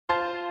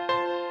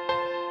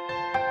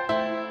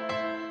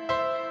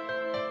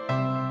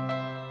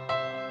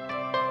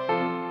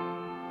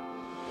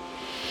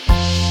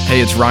Hey,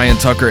 it's Ryan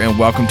Tucker, and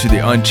welcome to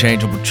the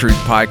Unchangeable Truth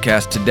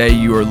Podcast. Today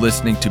you are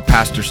listening to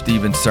Pastor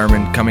Stephen's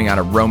sermon coming out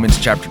of Romans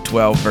chapter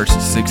 12,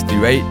 verses 6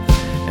 through 8,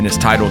 and it's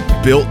titled,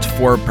 Built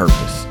for a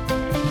Purpose.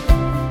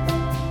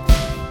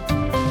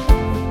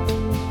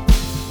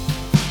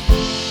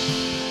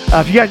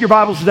 If you got your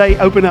Bibles today,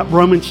 open up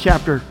Romans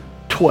chapter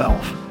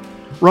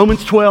 12.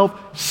 Romans 12,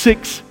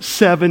 6,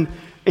 7,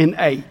 and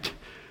 8.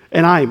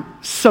 And I am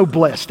so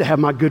blessed to have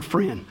my good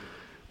friend,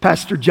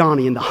 Pastor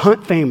Johnny and the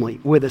Hunt family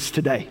with us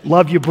today.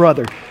 Love you,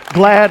 brother.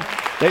 Glad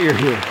that you're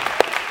here.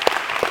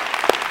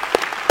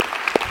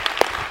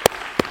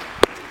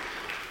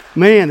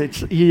 Man,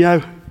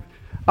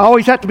 I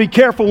always have to be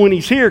careful when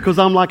he's here because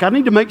I'm like, I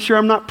need to make sure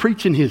I'm not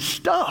preaching his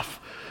stuff.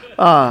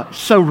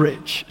 So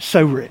rich,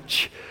 so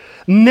rich.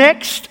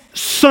 Next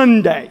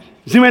Sunday.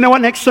 Does anybody know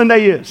what next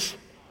Sunday is?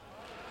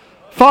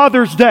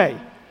 Father's Day.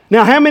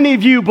 Now, how many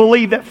of you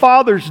believe that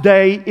Father's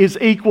Day is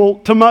equal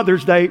to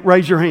Mother's Day?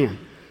 Raise your hand.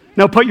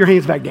 No, put your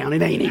hands back down.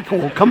 It ain't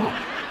equal. Come on.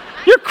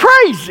 You're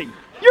crazy.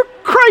 You're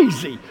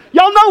crazy.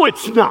 Y'all know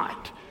it's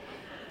not.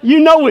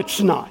 You know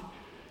it's not.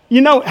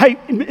 You know, hey,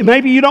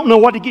 maybe you don't know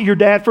what to get your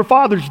dad for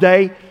Father's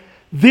Day.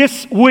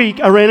 This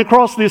week, I ran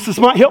across this. This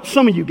might help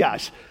some of you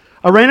guys.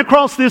 I ran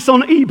across this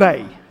on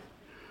eBay.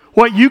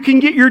 What you can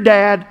get your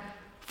dad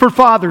for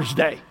Father's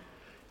Day.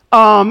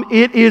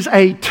 It is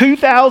a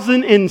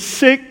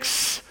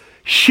 2006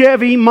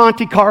 Chevy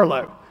Monte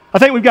Carlo. I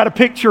think we've got a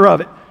picture of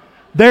it.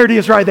 There it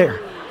is right there.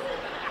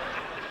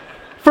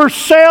 For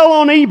sale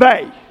on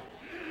eBay.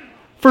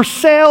 For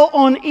sale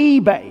on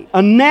eBay.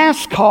 A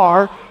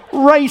NASCAR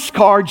race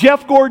car.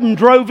 Jeff Gordon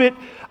drove it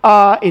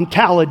in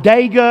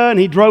Talladega, and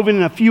he drove it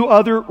in a few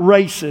other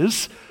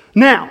races.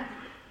 Now,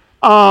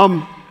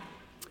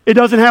 it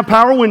doesn't have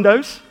power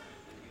windows.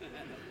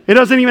 It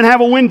doesn't even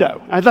have a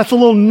window. That's a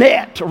little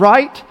net,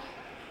 right?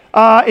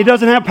 It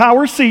doesn't have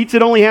power seats.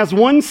 It only has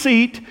one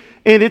seat,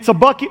 and it's a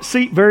bucket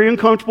seat, very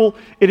uncomfortable.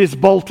 It is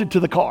bolted to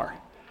the car.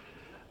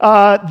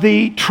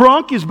 The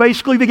trunk is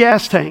basically the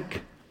gas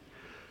tank.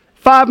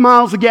 5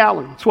 miles a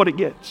gallon, that's what it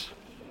gets.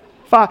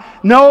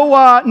 No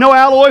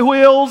alloy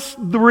wheels.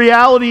 The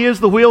reality is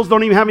the wheels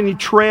don't even have any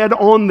tread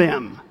on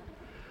them.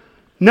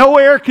 No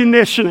air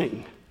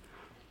conditioning.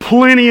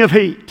 Plenty of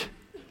heat.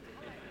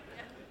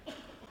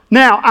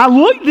 Now, I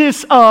looked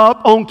this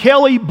up on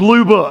Kelley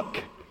Blue Book.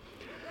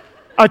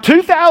 A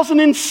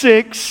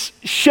 2006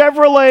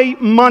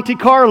 Chevrolet Monte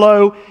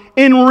Carlo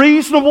in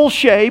reasonable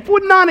shape,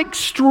 with not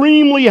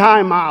extremely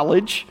high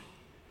mileage,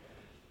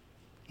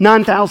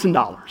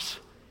 $9,000.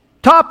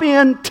 Top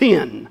end,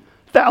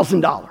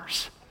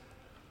 $10,000.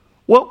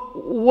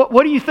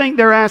 What do you think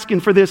they're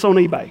asking for this on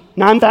eBay?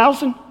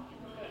 $9,000?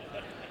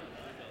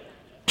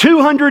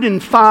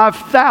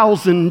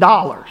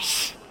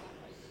 $205,000.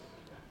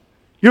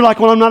 You're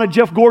like, well, I'm not a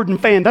Jeff Gordon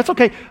fan. That's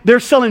okay.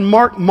 They're selling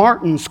Mark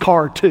Martin's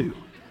car too.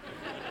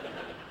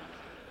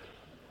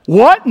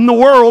 What in the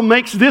world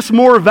makes this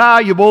more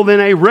valuable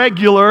than a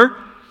regular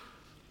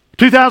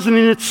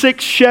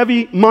 2006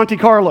 Chevy Monte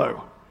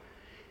Carlo?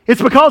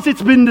 It's because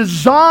it's been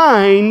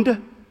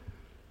designed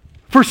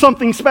for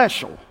something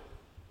special.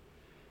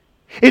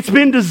 It's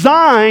been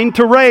designed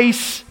to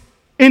race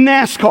in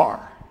NASCAR.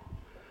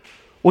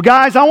 Well,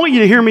 guys, I want you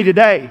to hear me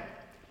today.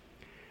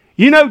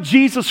 You know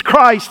Jesus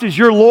Christ is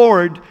your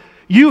Lord.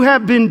 You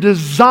have been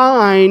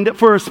designed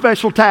for a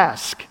special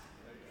task.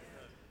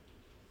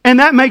 And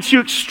that makes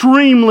you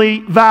extremely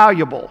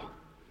valuable.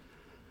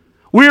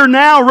 We are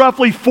now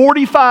roughly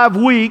 45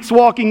 weeks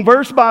walking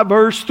verse by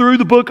verse through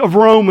the book of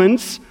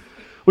Romans.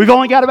 We've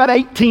only got about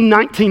 18,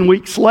 19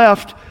 weeks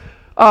left.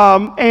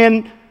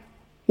 And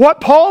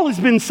what Paul has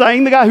been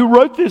saying, the guy who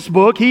wrote this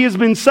book, he has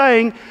been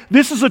saying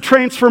this is a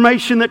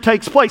transformation that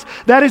takes place.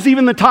 That is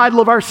even the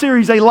title of our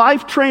series, A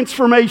Life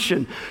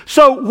Transformation.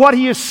 So what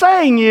he is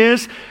saying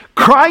is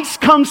Christ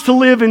comes to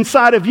live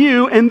inside of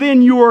you, and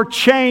then you are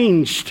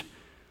changed.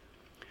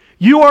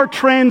 You are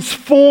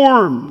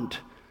transformed.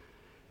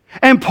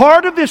 And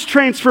part of this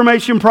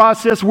transformation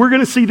process we're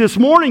going to see this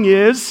morning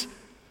is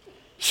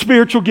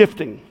spiritual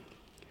gifting.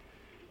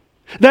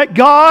 That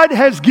God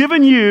has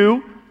given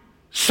you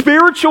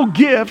spiritual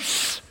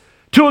gifts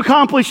to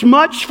accomplish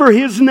much for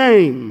His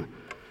name.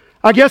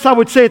 I guess I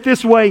would say it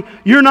this way,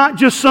 you're not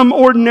just some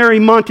ordinary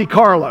Monte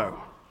Carlo.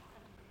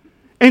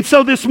 And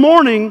so this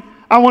morning,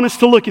 I want us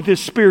to look at this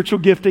spiritual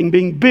gifting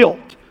being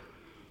built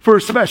for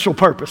a special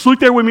purpose. Look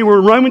there with me, we're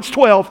in Romans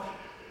 12.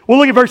 We'll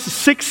look at verses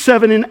 6,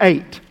 7, and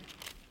 8.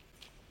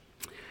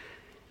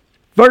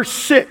 Verse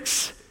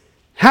 6,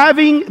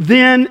 having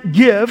then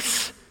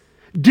gifts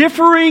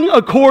differing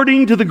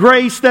according to the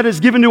grace that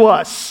is given to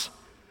us,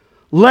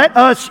 let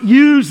us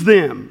use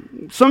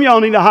them. Some of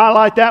y'all need to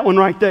highlight that one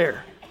right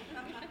there.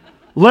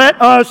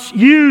 Let us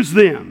use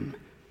them.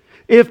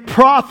 If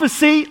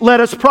prophecy,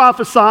 let us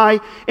prophesy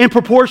in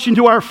proportion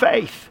to our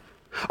faith.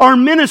 Our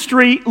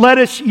ministry, let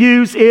us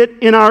use it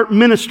in our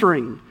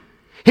ministering.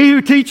 He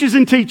who teaches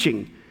in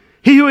teaching.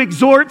 He who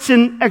exhorts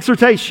in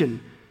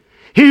exhortation.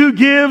 He who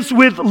gives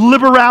with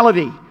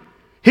liberality.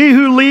 He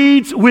who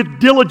leads with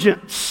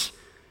diligence.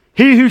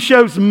 He who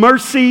shows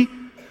mercy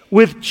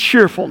with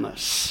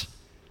cheerfulness.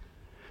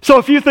 So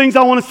a few things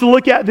I want us to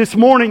look at this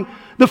morning.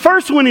 The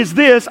first one is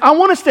this. I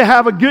want us to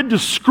have a good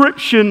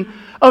description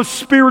of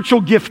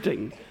spiritual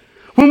gifting.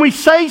 When we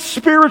say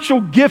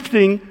spiritual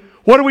gifting,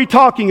 what are we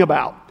talking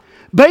about?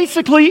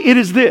 Basically, it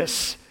is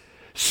this.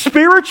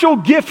 Spiritual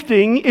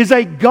gifting is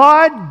a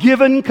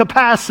God-given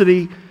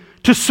capacity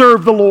to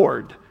serve the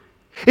Lord.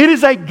 It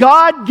is a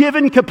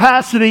God-given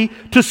capacity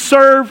to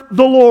serve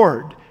the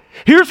Lord.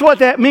 Here's what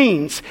that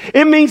means.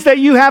 It means that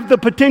you have the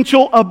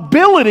potential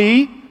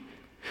ability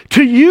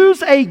to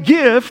use a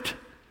gift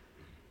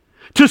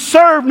to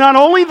serve not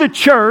only the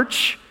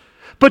church,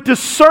 but to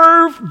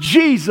serve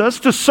Jesus,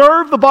 to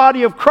serve the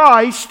body of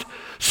Christ,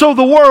 so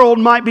the world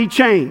might be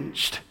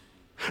changed.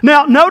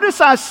 Now,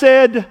 notice I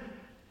said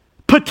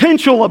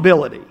potential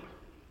ability.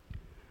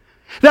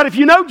 That if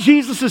you know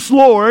Jesus is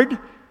Lord,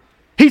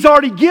 He's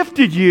already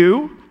gifted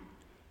you.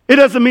 It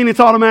doesn't mean it's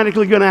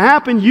automatically going to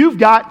happen. You've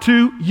got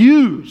to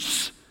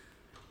use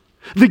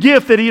the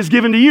gift that He has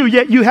given to you,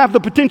 yet you have the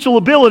potential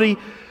ability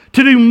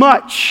to do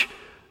much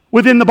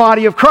within the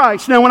body of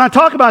Christ. Now, when I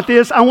talk about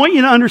this, I want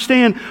you to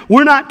understand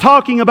we're not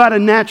talking about a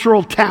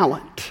natural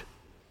talent.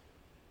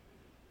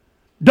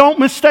 Don't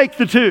mistake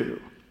the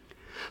two.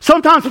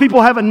 Sometimes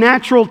people have a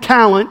natural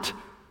talent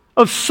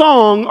of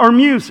song or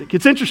music.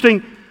 It's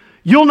interesting,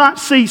 you'll not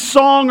see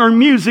song or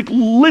music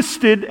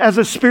listed as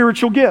a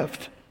spiritual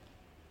gift.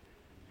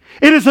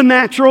 It is a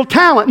natural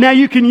talent. Now,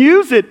 you can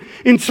use it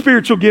in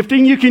spiritual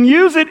gifting. You can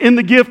use it in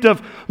the gift of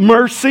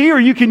mercy, or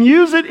you can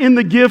use it in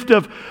the gift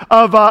of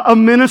a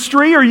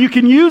ministry, or you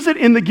can use it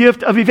in the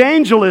gift of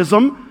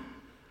evangelism.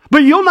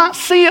 But you'll not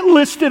see it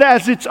listed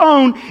as its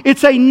own.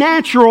 It's a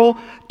natural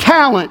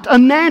talent, a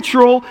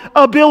natural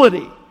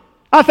ability.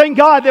 I thank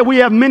God that we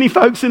have many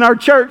folks in our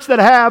church that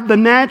have the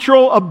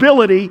natural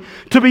ability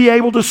to be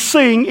able to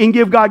sing and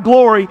give God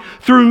glory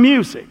through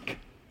music.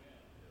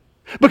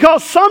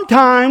 Because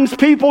sometimes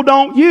people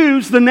don't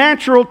use the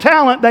natural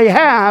talent they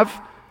have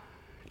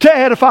to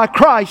edify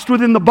Christ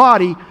within the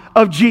body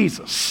of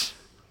Jesus.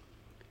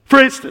 For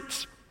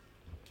instance,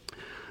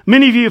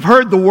 many of you have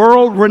heard the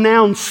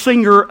world-renowned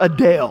singer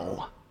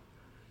Adele.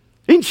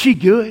 Isn't she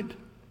good?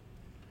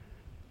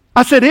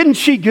 I said, isn't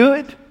she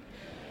good?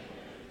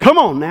 Come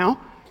on now.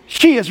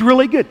 She is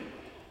really good.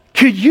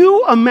 Could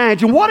you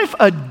imagine, what if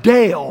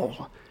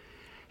Adele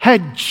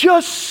had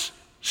just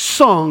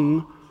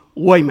sung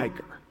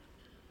Waymaker?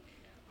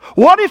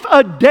 What if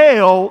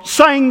Adele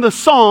sang the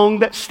song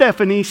that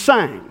Stephanie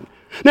sang?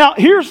 Now,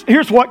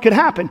 here's what could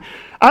happen.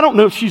 I don't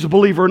know if she's a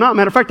believer or not.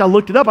 Matter of fact, I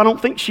looked it up. I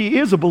don't think she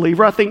is a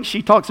believer. I think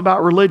she talks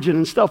about religion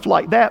and stuff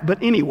like that.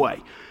 But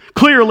anyway,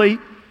 clearly,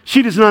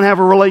 she does not have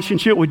a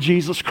relationship with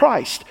Jesus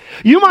Christ.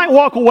 You might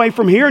walk away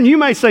from here and you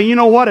may say, you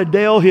know what,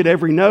 Adele hit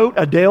every note.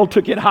 Adele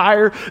took it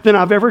higher than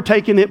I've ever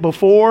taken it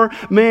before.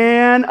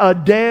 Man,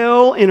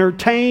 Adele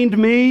entertained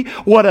me.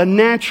 What a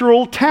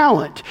natural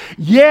talent.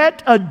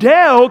 Yet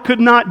Adele could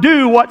not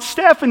do what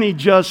Stephanie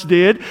just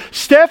did.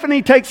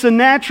 Stephanie takes a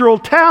natural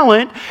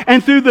talent,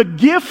 and through the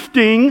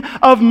gifting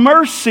of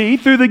mercy,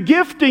 through the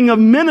gifting of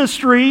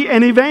ministry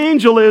and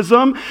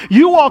evangelism,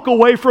 you walk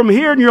away from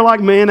here and you're like,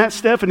 man, that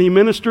Stephanie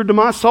ministered to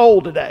my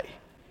soul today.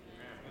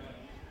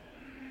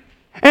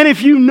 And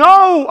if you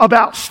know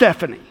about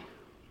Stephanie,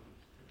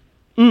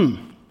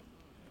 when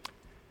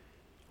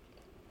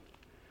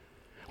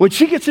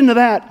she gets into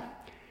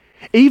that,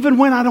 even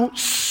when I don't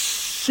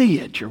see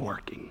it, you're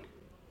working.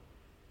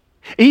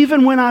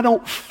 Even when I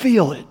don't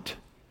feel it,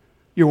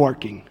 you're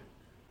working.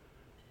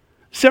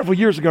 Several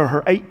years ago,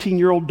 her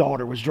 18-year-old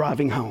daughter was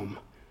driving home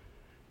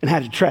and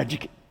had a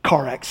tragic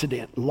car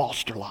accident and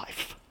lost her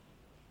life.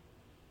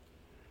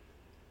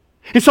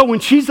 And so when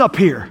she's up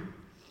here,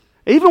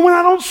 even when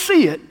I don't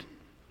see it,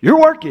 you're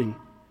working.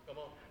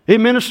 It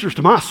ministers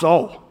to my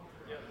soul.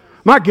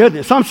 My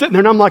goodness, I'm sitting there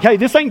and I'm like, hey,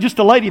 this ain't just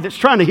a lady that's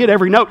trying to hit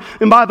every note.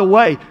 And by the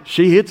way,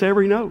 she hits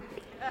every note.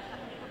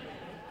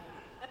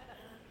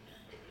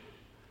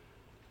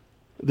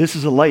 This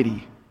is a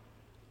lady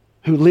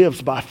who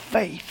lives by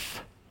faith.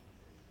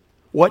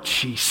 What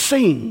she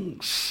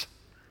sings.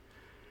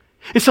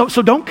 And so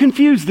don't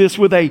confuse this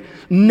with a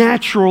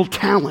natural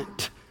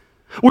talent.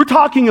 We're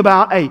talking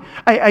about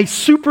a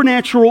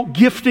supernatural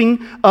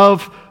gifting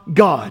of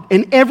God.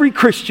 And every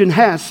Christian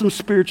has some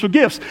spiritual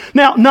gifts.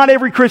 Now, not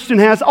every Christian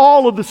has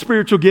all of the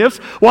spiritual gifts.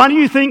 Why do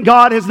you think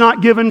God has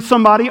not given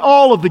somebody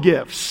all of the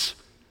gifts?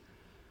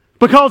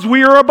 Because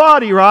we are a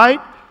body,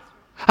 right?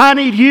 I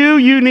need you,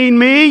 you need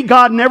me.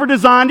 God never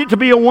designed it to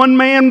be a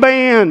one-man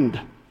band.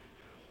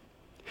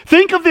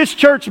 Think of this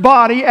church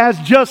body as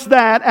just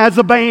that, as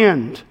a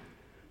band.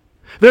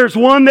 There's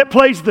one that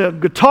plays the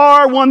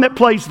guitar, one that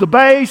plays the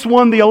bass,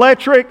 one the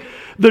electric,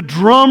 the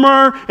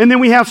drummer, and then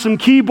we have some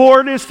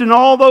keyboardists and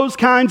all those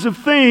kinds of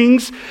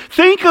things.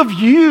 Think of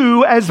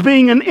you as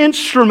being an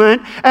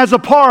instrument, as a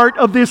part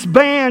of this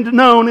band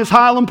known as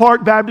Highland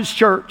Park Baptist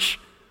Church.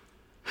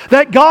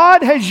 That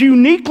God has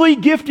uniquely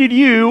gifted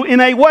you in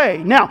a way.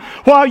 Now,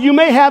 while you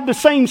may have the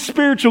same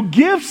spiritual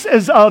gifts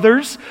as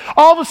others,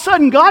 all of a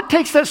sudden God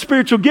takes that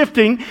spiritual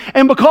gifting,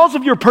 and because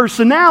of your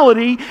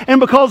personality and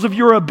because of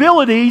your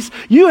abilities,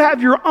 you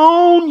have your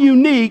own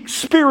unique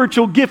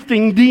spiritual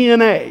gifting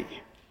DNA.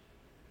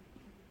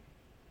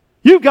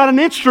 You've got an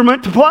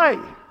instrument to play.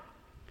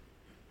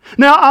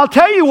 Now, I'll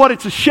tell you what,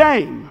 it's a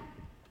shame.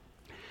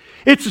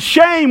 It's a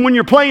shame when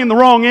you're playing the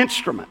wrong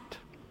instrument.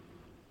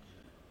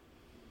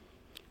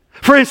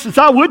 For instance,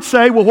 I would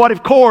say, well, what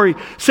if Corey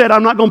said,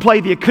 I'm not going to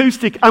play the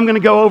acoustic, I'm going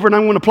to go over and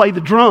I'm going to play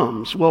the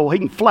drums. Well, he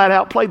can flat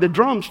out play the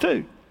drums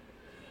too.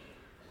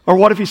 Or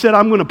what if he said,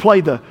 I'm going to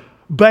play the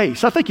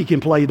bass? I think he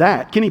can play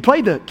that. Can he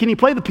play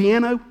the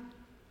piano?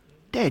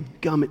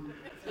 Dadgummit.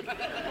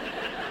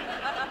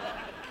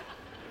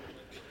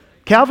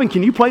 Calvin,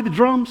 can you play the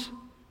drums?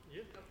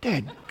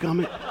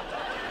 Dadgummit.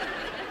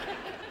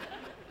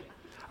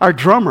 Our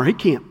drummer, he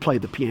can't play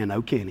the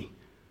piano, can he?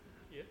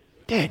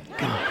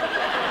 Dadgummit.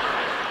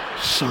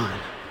 Son.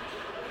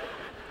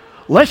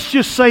 Let's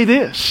just say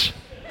this.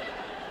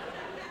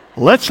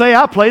 Let's say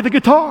I play the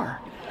guitar.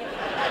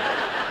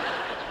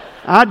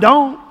 I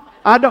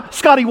don't.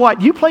 Scotty White,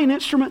 do you play an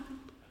instrument?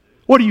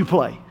 What do you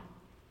play?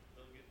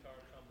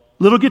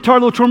 Little guitar,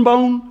 little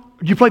trombone.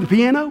 Do you play the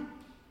piano?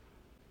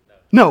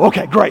 No.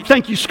 Okay, great.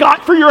 Thank you,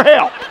 Scott, for your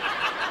help.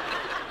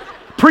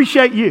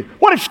 Appreciate you.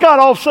 What if Scott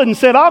all of a sudden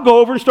said, I'll go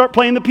over and start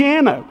playing the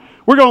piano?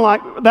 We're going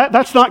like,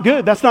 that's not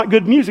good. That's not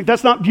good music.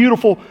 That's not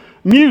beautiful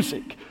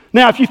music.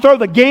 Now, if you throw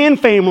the Gann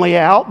family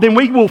out, then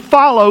we will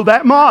follow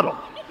that model.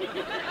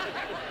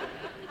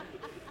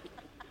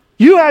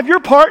 You have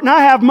your part and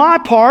I have my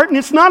part, and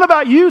it's not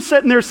about you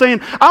sitting there saying,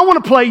 I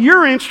want to play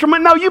your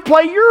instrument. No, you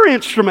play your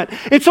instrument.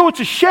 And so it's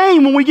a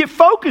shame when we get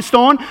focused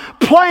on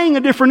playing a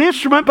different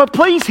instrument, but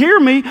please hear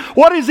me,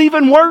 what is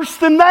even worse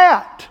than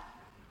that?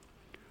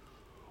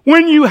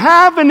 When you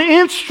have an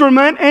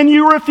instrument and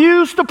you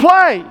refuse to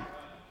play.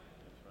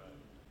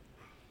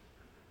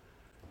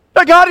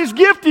 That God has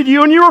gifted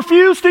you and you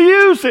refuse to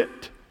use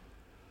it.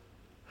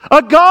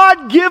 A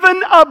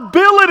God-given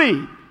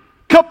ability,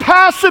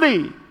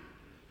 capacity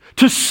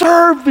to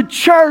serve the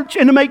church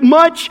and to make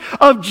much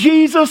of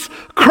Jesus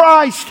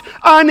Christ.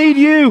 I need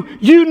you.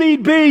 You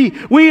need me.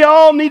 We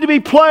all need to be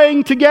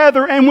playing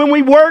together. And when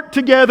we work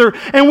together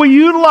and we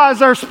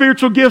utilize our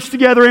spiritual gifts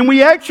together and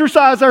we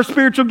exercise our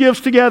spiritual gifts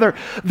together,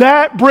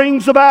 that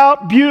brings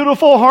about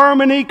beautiful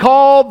harmony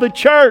called the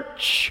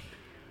church.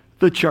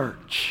 The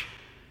church.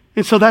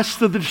 And so that's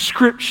the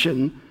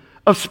description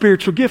of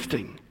spiritual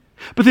gifting.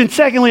 But then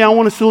secondly, I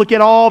want us to look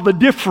at all the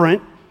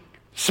different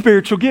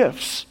spiritual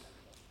gifts.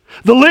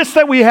 The list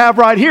that we have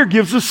right here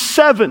gives us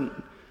 7.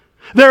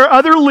 There are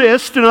other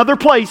lists in other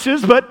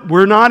places, but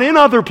we're not in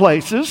other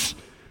places.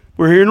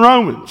 We're here in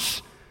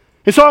Romans.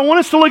 And so I want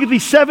us to look at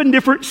these 7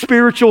 different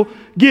spiritual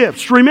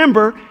gifts.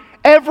 Remember,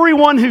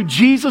 everyone who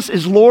Jesus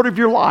is Lord of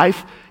your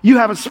life, you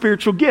have a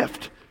spiritual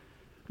gift.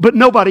 But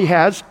nobody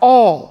has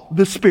all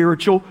the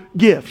spiritual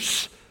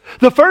gifts.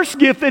 The first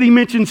gift that he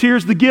mentions here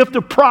is the gift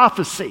of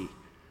prophecy.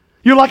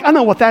 You're like, I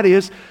know what that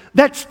is.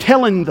 That's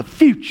telling the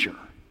future.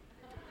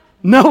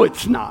 No,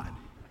 it's not.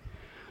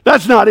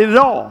 That's not it at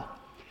all.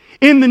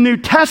 In the New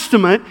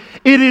Testament,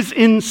 it is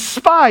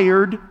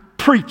inspired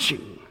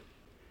preaching.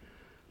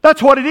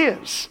 That's what it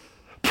is.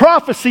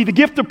 Prophecy, the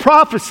gift of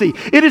prophecy.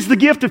 It is the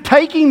gift of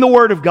taking the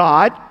Word of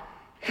God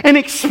and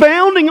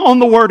expounding on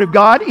the Word of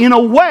God in a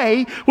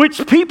way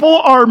which people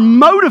are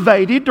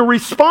motivated to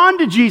respond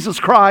to Jesus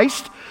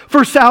Christ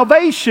for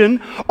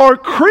salvation, or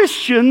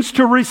Christians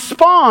to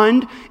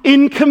respond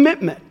in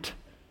commitment.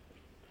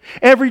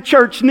 Every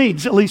church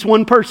needs at least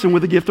one person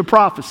with the gift of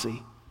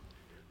prophecy.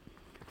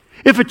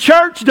 If a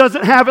church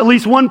doesn't have at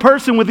least one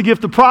person with the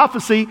gift of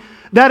prophecy,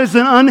 that is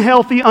an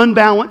unhealthy,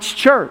 unbalanced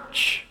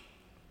church.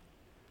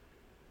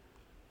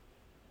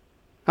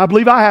 I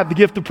believe I have the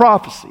gift of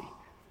prophecy.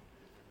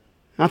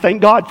 I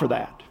thank God for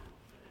that.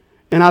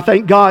 And I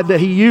thank God that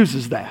He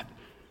uses that.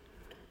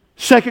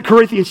 2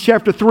 Corinthians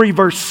chapter 3,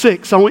 verse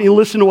 6. I want you to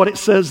listen to what it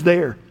says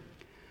there.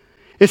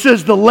 It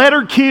says, the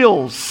letter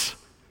kills,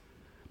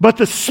 but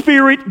the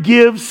Spirit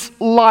gives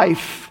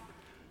life.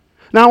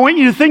 Now, I want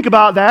you to think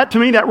about that. To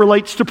me, that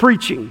relates to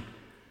preaching.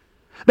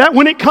 That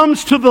when it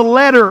comes to the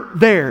letter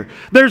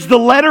there's the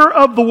letter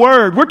of the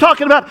Word. We're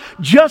talking about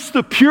just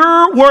the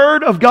pure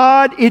Word of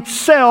God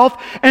itself.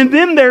 And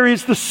then there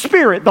is the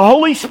Spirit, the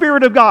Holy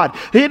Spirit of God,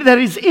 that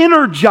is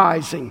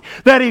energizing.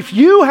 That if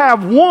you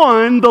have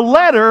one, the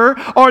letter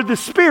or the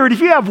Spirit,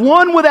 if you have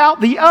one without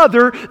the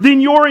other,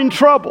 then you're in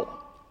trouble.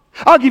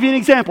 I'll give you an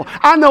example.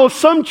 I know of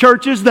some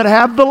churches that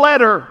have the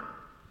letter.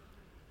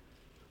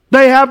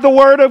 They have the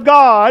Word of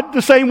God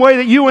the same way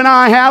that you and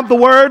I have the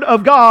Word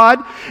of God,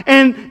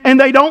 and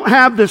they don't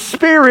have the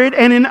Spirit,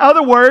 and in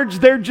other words,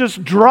 they're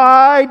just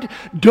dried,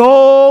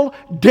 dull,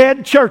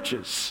 dead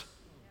churches.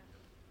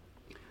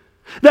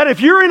 That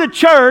if you're in a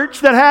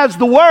church that has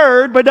the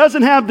Word but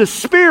doesn't have the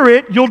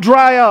Spirit, you'll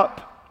dry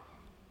up.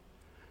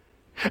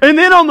 And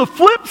then on the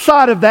flip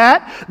side of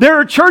that, there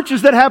are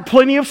churches that have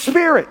plenty of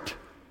Spirit.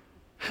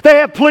 They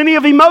have plenty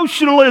of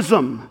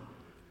emotionalism,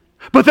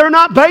 but they're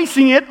not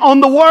basing it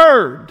on the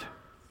Word.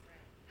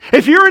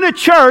 If you're in a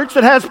church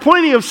that has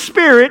plenty of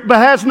spirit but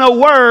has no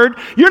Word,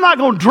 you're not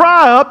going to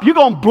dry up, you're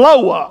going to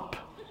blow up.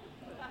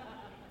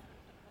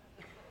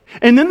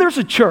 And then there's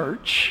a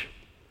church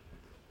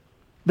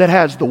that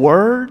has the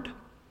Word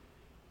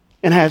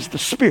and has the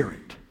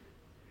Spirit.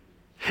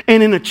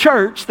 And in a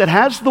church that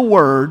has the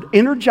Word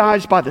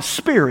energized by the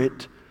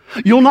Spirit,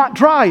 you'll not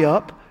dry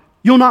up,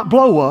 you'll not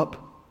blow up,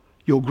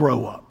 you'll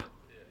grow up.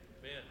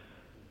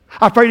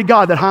 I pray to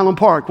God that Highland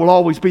Park will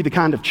always be the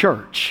kind of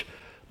church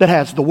that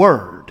has the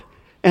Word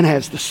and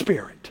has the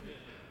Spirit,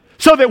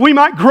 so that we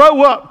might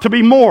grow up to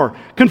be more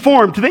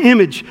conformed to the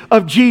image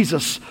of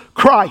Jesus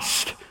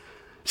Christ.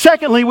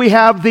 Secondly, we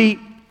have the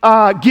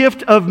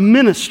gift of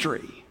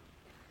ministry.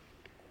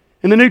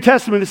 In the New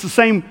Testament, it's the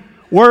same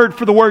word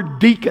for the word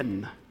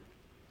deacon.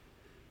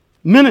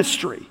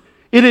 Ministry.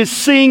 It is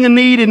seeing a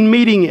need and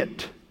meeting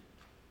it.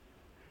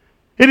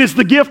 It is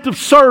the gift of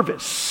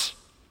service.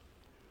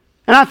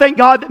 And I thank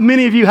God that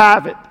many of you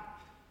have it.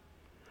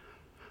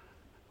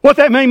 What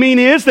that may mean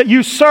is that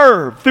you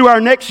serve through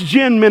our Next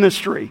Gen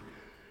ministry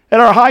at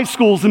our high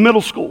schools and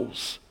middle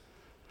schools.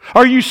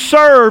 Or you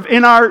serve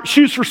in our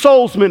Shoes for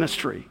Souls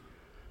ministry.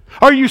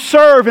 Or you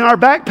serve in our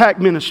backpack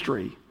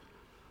ministry.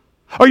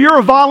 Or you're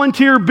a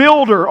volunteer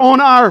builder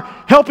on our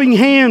Helping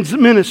Hands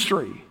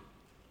ministry.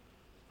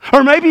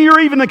 Or maybe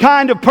you're even the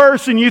kind of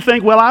person you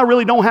think, well, I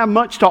really don't have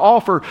much to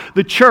offer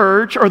the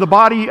church or the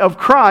body of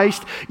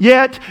Christ,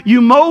 yet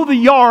you mow the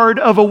yard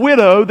of a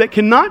widow that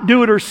cannot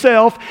do it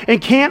herself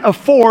and can't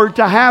afford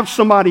to have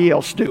somebody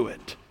else do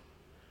it.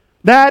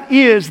 That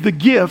is the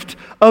gift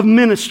of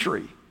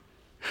ministry.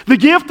 The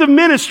gift of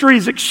ministry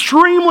is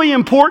extremely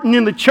important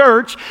in the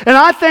church, and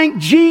I thank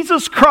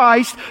Jesus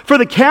Christ for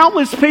the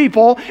countless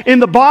people in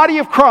the body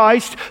of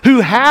Christ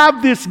who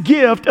have this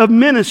gift of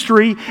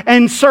ministry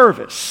and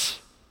service.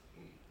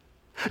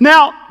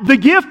 Now, the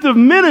gift of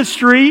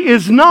ministry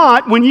is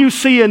not when you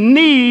see a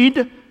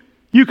need,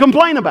 you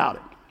complain about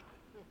it.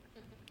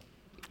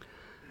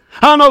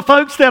 I don't know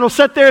folks that'll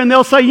sit there and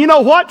they'll say, you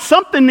know what,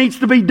 something needs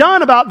to be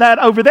done about that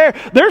over there.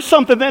 There's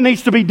something that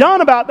needs to be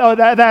done about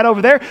that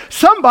over there.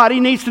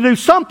 Somebody needs to do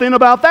something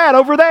about that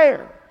over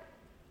there.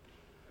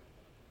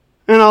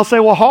 And I'll say,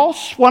 well,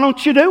 Hoss, why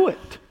don't you do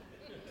it?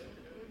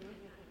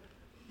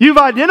 You've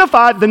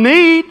identified the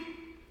need.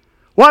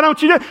 Why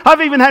don't you do it?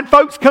 I've even had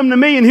folks come to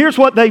me and here's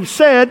what they've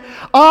said.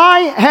 I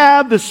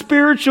have the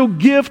spiritual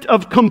gift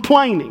of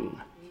complaining.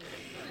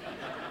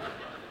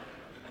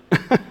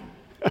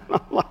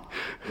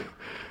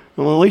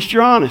 Well, at least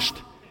you're honest.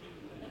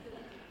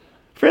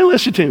 Friend,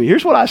 listen to me.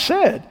 Here's what I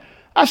said.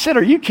 I said,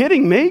 are you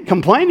kidding me?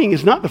 Complaining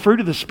is not the fruit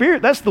of the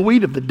Spirit. That's the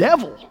weed of the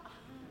devil.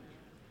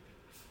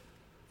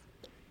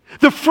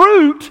 The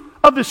fruit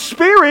of the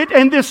Spirit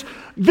and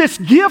this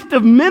gift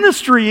of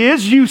ministry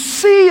is you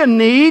see a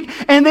need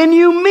and then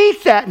you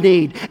meet that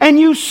need and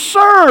you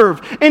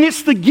serve, and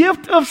it's the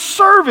gift of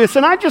service.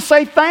 And I just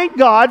say thank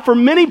God for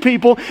many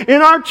people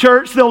in our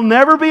church. They'll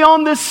never be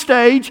on this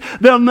stage,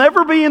 they'll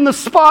never be in the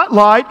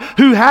spotlight,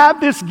 who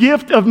have this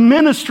gift of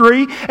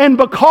ministry, and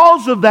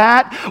because of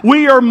that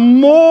we are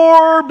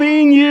more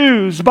being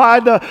used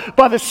by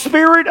the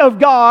Spirit of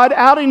God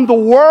out in the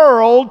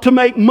world to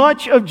make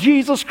much of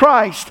Jesus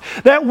Christ.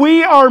 That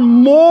we are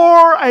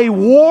more a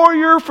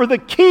warrior for the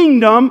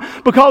kingdom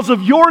because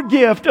of your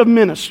gift of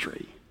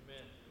ministry.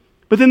 Amen.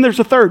 But then there's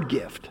a third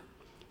gift.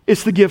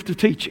 It's the gift of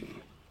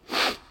teaching.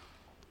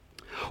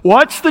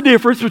 What's the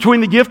difference between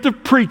the gift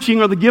of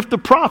preaching or the gift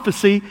of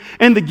prophecy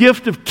and the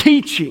gift of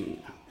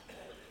teaching?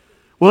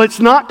 Well, it's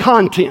not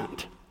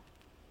content,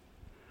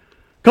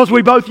 because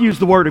we both use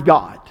the Word of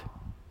God.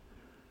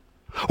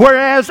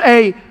 Whereas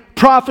a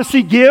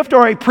prophecy gift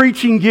or a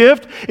preaching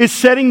gift is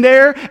sitting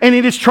there and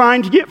it is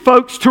trying to get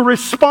folks to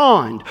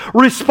respond.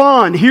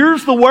 Respond.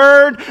 Here's the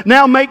word.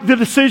 Now make the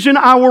decision.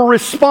 I will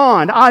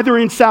respond, either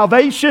in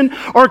salvation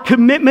or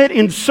commitment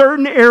in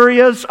certain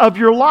areas of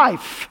your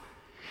life.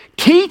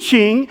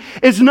 Teaching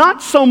is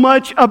not so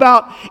much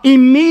about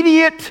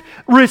immediate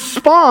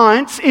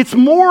response. It's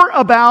more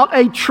about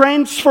a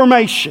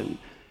transformation.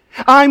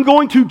 I'm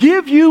going to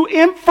give you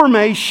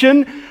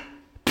information,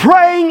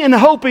 praying and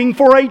hoping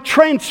for a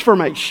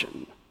transformation.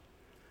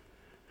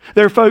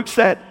 There are folks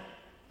that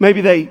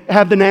maybe they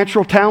have the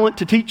natural talent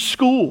to teach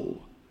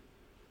school,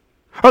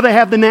 or they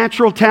have the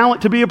natural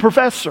talent to be a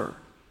professor.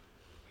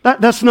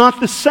 That's not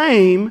the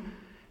same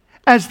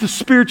as the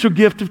spiritual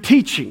gift of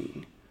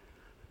teaching.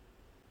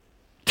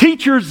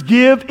 Teachers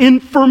give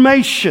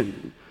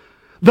information.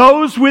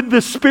 Those with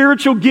the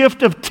spiritual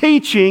gift of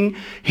teaching,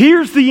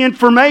 here's the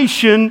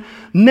information,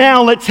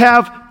 now let's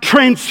have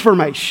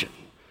transformation.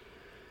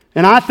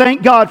 And I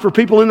thank God for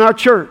people in our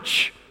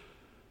church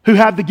who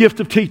have the gift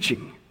of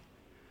teaching.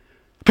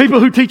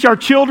 People who teach our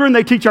children,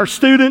 they teach our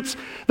students,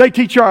 they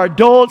teach our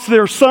adults.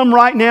 There are some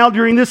right now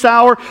during this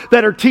hour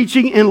that are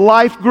teaching in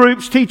life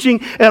groups,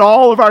 teaching at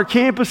all of our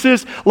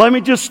campuses. Let me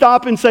just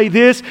stop and say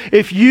this.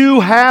 If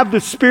you have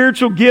the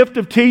spiritual gift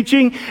of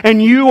teaching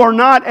and you are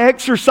not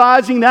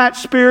exercising that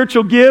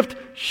spiritual gift,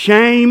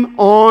 shame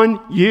on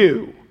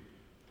you.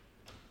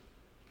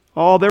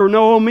 Oh, there were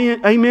no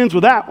amens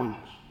with that one.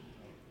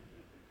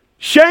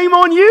 Shame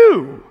on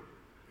you.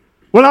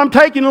 When I'm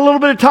taking a little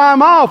bit of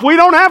time off, we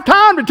don't have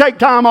time to take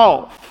time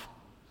off.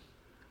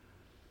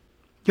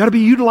 You got to be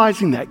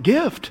utilizing that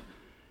gift.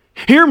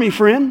 Hear me,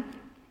 friend.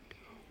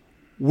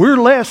 We're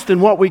less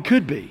than what we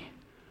could be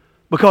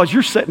because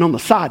you're sitting on the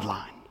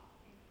sideline.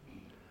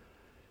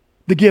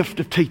 The gift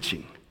of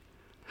teaching.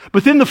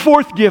 But then the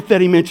fourth gift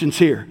that he mentions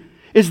here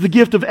is the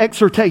gift of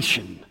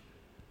exhortation.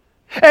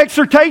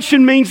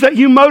 Exhortation means that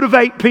you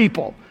motivate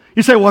people.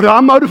 You say, what do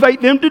I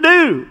motivate them to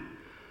do?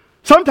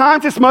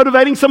 Sometimes it's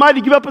motivating somebody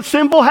to give up a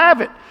sinful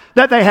habit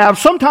that they have.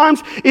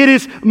 Sometimes it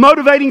is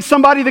motivating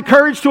somebody the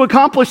courage to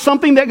accomplish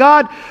something that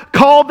God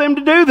called them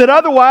to do that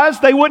otherwise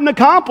they wouldn't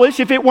accomplish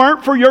if it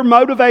weren't for your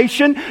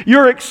motivation,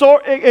 your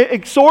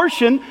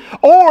exhortation,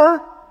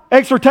 or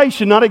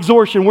exhortation, not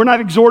exhortation. We're not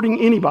exhorting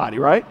anybody,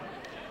 right?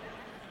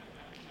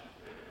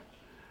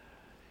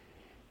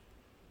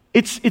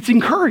 It's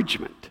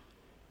encouragement.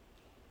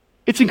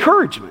 It's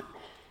encouragement.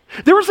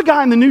 There was a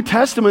guy in the New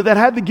Testament that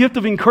had the gift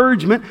of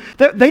encouragement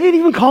that they didn't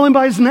even call him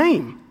by his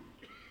name.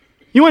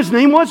 You know what his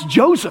name was?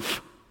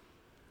 Joseph.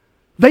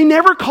 They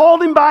never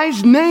called him by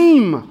his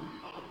name.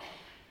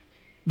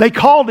 They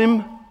called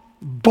him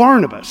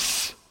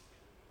Barnabas.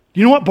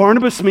 You know what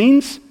Barnabas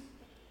means?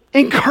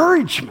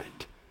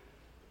 Encouragement.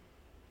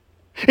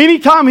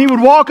 Anytime he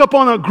would walk up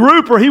on a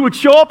group or he would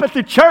show up at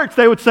the church,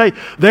 they would say,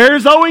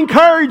 there's O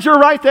Encourager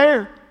right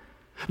there.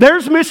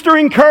 There's Mr.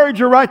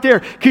 Encourager right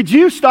there. Could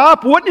you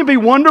stop? Wouldn't it be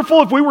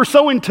wonderful if we were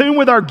so in tune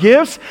with our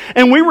gifts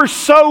and we were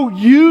so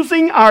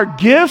using our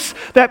gifts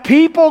that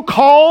people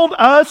called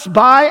us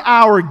by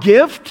our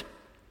gift?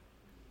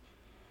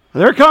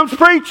 There comes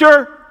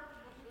preacher.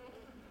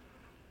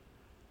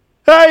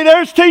 Hey,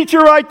 there's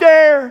teacher right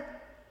there.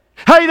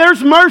 Hey,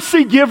 there's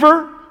mercy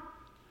giver.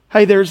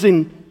 Hey, there's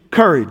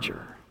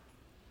encourager.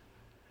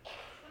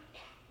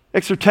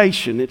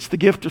 Exhortation, it's the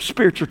gift of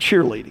spiritual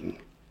cheerleading.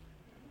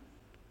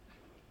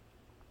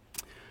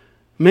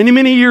 Many,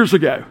 many years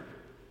ago,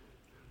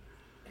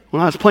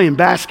 when I was playing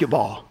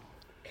basketball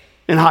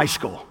in high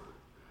school,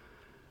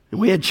 and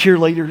we had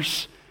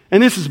cheerleaders,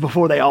 and this is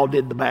before they all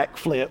did the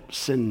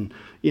backflips and,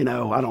 you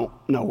know, I don't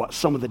know what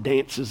some of the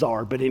dances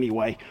are, but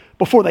anyway,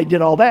 before they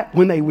did all that,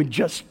 when they would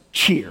just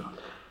cheer.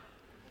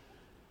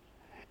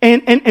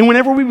 And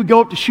whenever we would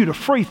go up to shoot a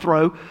free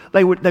throw,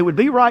 they would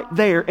be right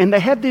there, and they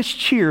had this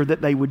cheer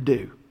that they would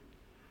do.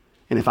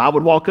 And if I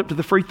would walk up to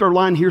the free throw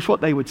line, here's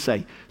what they would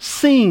say.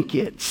 Sink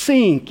it,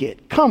 sink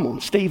it. Come on,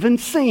 Stephen,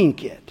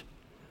 sink it.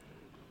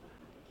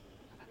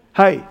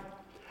 Hey,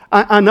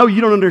 I know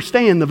you don't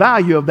understand the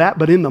value of that,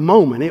 but in the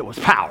moment, it was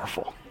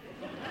powerful.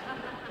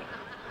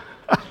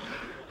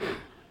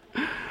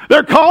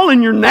 They're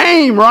calling your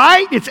name,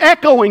 right? It's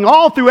echoing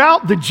all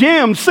throughout the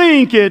gym.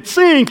 Sink it,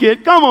 sink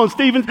it. Come on,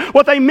 Stephen.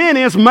 What they meant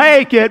is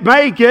make it,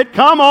 make it.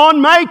 Come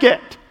on, make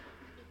it.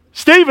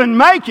 Stephen,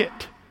 make it.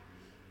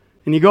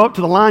 And you go up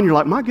to the line, you're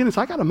like, my goodness,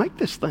 I got to make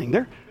this thing.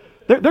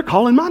 They're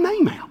calling my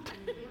name out.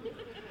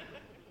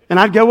 And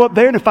I'd go up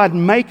there, and if I'd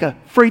make a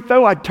free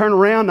throw, I'd turn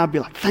around, and I'd be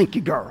like, thank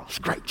you, girls.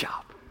 Great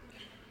job.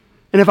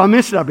 And if I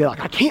missed it, I'd be like,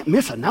 I can't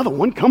miss another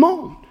one. Come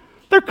on.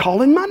 They're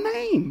calling my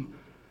name.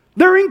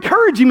 They're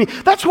encouraging me.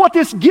 That's what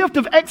this gift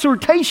of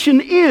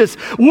exhortation is.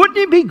 Wouldn't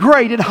it be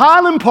great at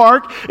Highland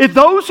Park if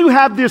those who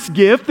have this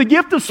gift, the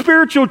gift of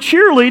spiritual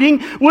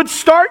cheerleading, would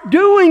start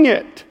doing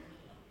it?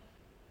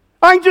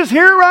 I can just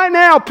hear it right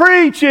now.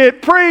 Preach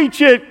it, preach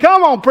it.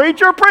 Come on,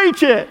 preacher,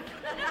 preach it.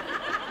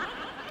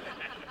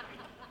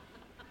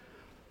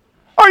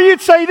 Or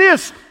you'd say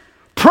this,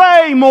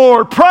 pray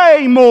more,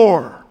 pray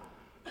more.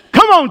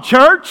 Come on,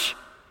 church,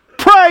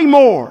 pray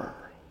more.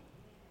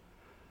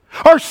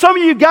 Or some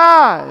of you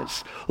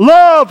guys,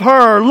 love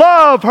her,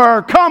 love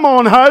her. Come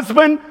on,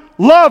 husband,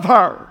 love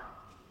her.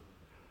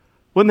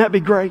 Wouldn't that be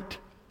great?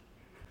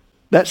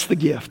 That's the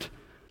gift.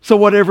 So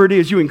whatever it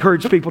is, you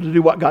encourage people to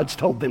do what God's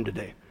told them to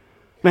do.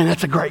 Man,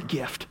 that's a great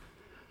gift.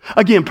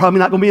 Again, probably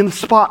not going to be in the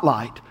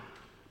spotlight,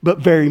 but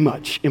very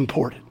much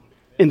important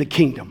in the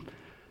kingdom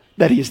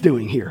that he is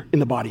doing here in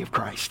the body of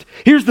Christ.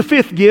 Here's the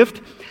fifth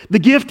gift, the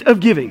gift of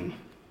giving.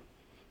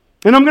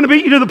 And I'm going to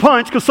beat you to the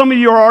punch because some of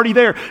you are already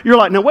there. You're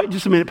like, now wait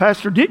just a minute,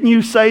 Pastor. Didn't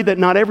you say that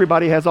not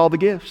everybody has all the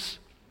gifts?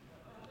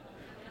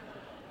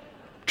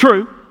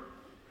 True.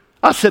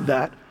 I said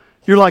that.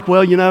 You're like,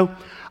 well, you know,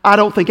 I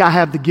don't think I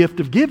have the gift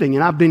of giving.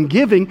 And I've been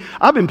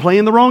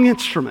playing the wrong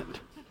instrument.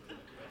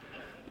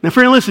 Now,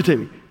 friend, listen to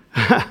me.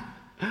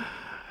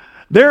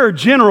 There are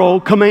general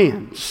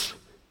commands.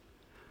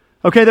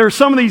 Okay, there are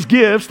some of these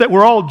gifts that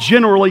we're all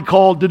generally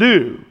called to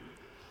do.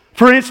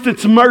 For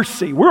instance,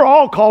 mercy. We're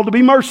all called to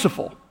be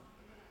merciful.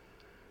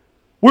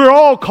 We're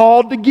all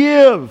called to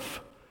give.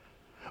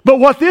 But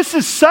what this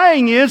is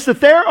saying is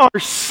that there are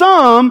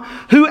some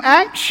who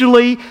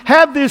actually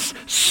have this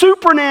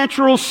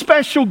supernatural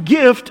special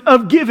gift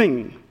of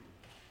giving.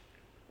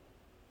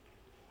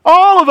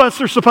 All of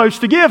us are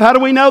supposed to give. How do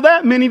we know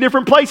that? Many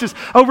different places.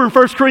 Over in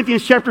 1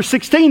 Corinthians chapter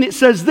 16, it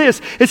says this.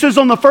 It says,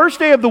 on the first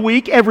day of the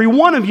week, every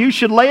one of you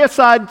should lay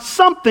aside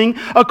something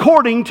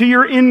according to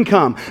your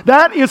income.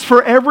 That is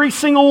for every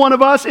single one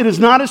of us. It is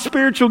not a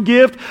spiritual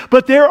gift,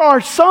 but there are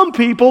some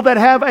people that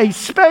have a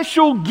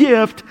special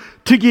gift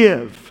to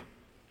give.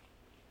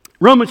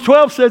 Romans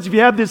 12 says, if you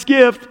have this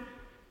gift,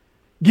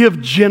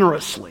 give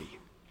generously.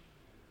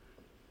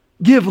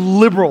 Give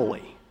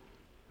liberally.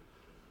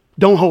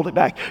 Don't hold it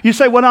back. You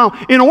say, well,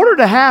 now, in order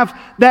to have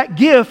that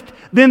gift,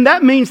 then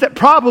that means that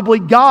probably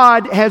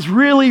God has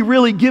really,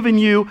 really given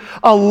you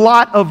a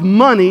lot of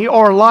money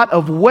or a lot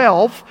of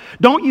wealth.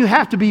 Don't you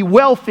have to be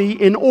wealthy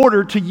in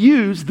order to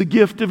use the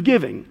gift of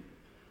giving?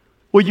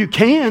 Well, you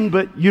can,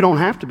 but you don't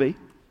have to be.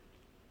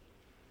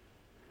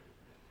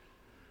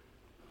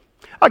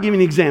 I'll give you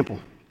an example.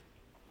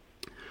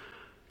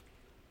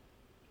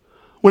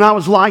 When I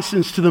was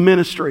licensed to the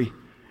ministry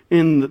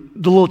in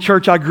the little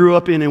church I grew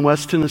up in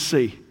West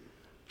Tennessee,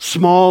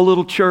 small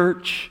little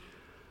church,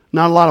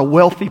 not a lot of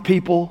wealthy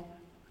people,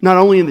 not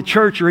only in the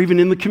church or even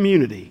in the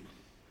community.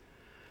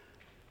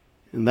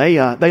 And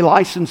they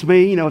licensed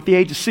me, at the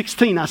age of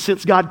 16, I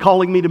sensed God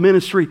calling me to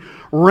ministry,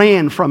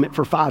 ran from it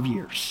for 5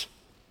 years.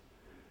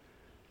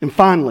 And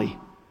finally,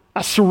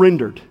 I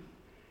surrendered.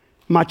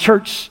 My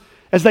church,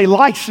 as they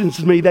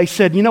licensed me, they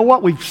said, you know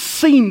what, we've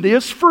seen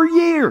this for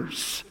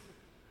years.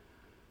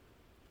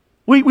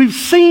 We've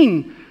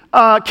seen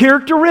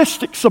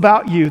characteristics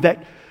about you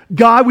that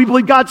we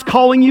believe God's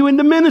calling you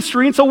into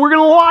ministry, and so we're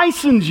going to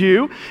license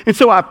you. And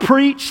so I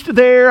preached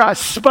there, I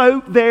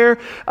spoke there,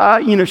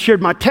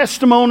 shared my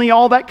testimony,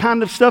 all that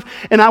kind of stuff.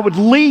 And I would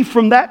leave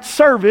from that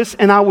service,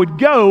 and I would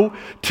go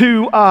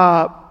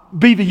to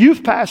be the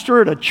youth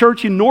pastor at a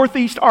church in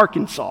Northeast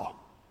Arkansas.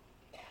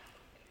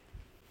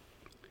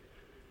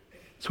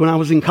 It's when I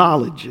was in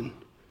college, and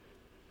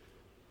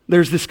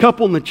there's this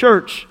couple in the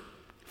church,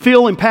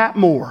 Phil and Pat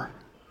Moore.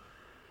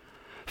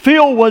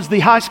 Phil was the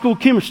high school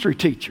chemistry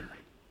teacher.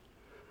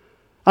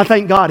 I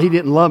thank God he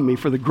didn't love me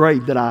for the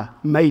grade that I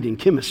made in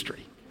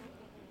chemistry.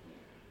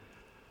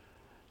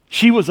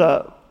 She was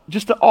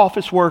just an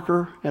office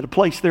worker at a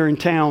place there in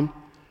town.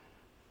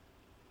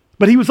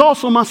 But he was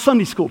also my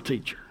Sunday school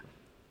teacher.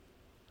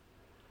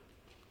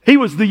 He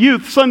was the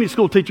youth Sunday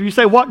school teacher. You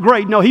say, what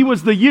grade? No, he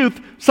was the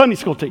youth Sunday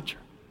school teacher.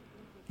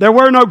 There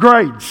were no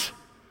grades.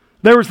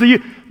 There was the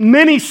youth.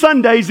 Many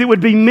Sundays it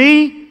would be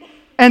me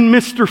and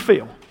Mr.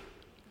 Phil.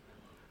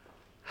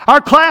 Our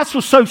class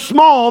was so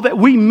small that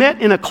we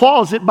met in a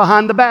closet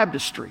behind the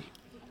baptistry.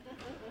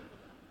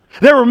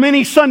 There were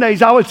many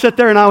Sundays I would sit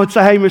there and I would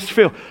say, hey, Mr.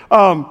 Phil,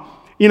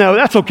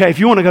 that's okay. If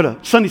you want to go to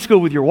Sunday school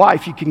with your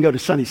wife, you can go to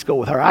Sunday school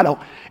with her.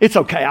 It's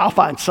okay. I'll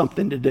find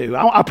something to do.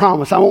 I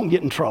promise I won't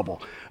get in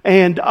trouble.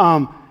 And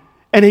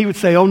he would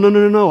say, oh,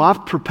 no,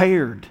 I've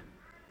prepared.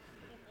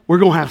 We're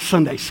going to have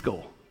Sunday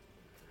school.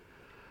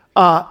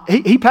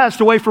 He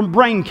passed away from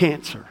brain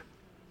cancer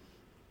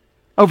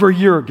over a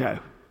year ago.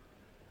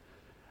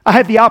 I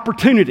had the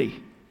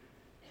opportunity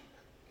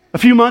a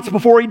few months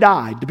before he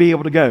died to be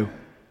able to go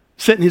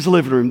sit in his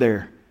living room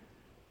there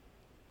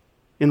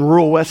in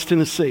rural West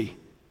Tennessee,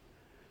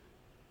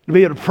 to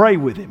be able to pray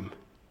with him,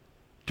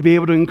 to be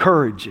able to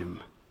encourage him.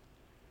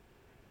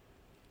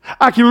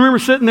 I can remember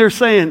sitting there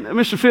saying,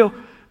 Mr. Phil,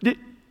 do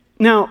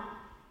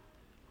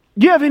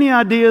you have any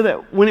idea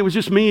that when it was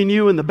just me and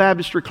you in the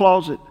baptistry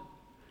closet,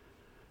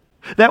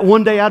 that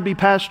one day I'd be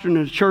pastoring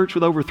a church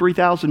with over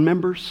 3,000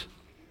 members?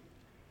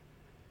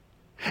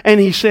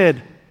 And he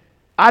said,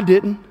 I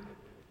didn't.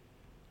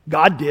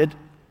 God did.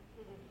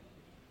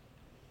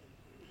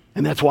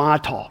 And that's why I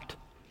taught.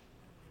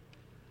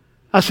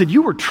 I said,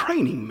 you were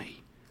training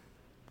me.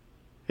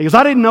 He goes,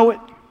 I didn't know it.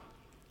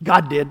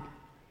 God did.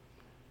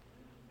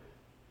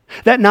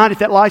 That night at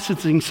that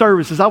licensing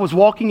service, as I was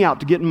walking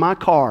out to get in my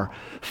car,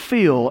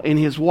 Phil and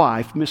his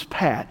wife, Miss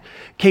Pat,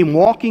 came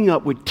walking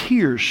up with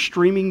tears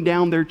streaming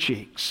down their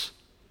cheeks.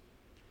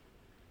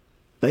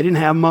 They didn't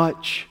have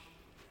much.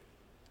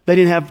 They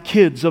didn't have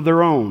kids of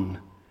their own.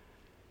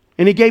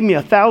 And he gave me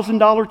a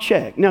 $1,000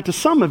 check. Now, to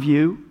some of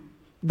you,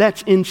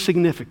 that's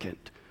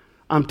insignificant.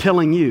 I'm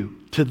telling you,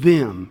 to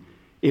them,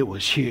 it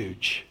was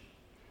huge.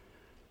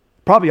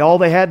 Probably all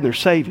they had in their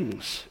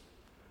savings.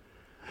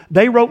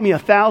 They wrote me a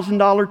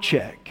 $1,000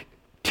 check,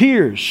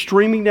 tears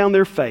streaming down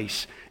their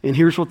face, and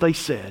here's what they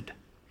said.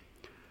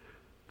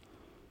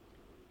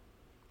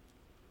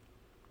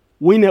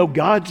 We know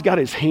God's got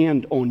his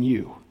hand on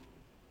you,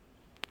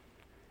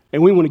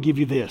 and we want to give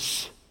you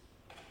this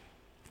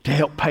to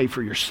help pay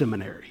for your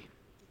seminary.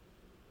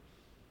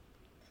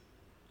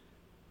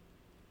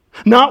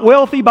 Not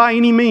wealthy by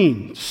any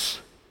means.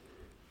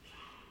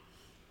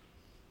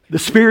 The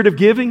spirit of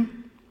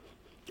giving?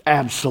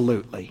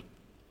 Absolutely.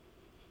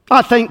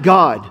 I thank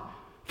God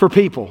for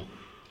people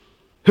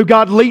who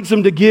God leads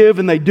them to give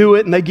and they do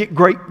it and they get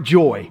great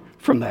joy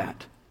from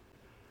that.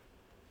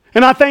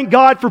 And I thank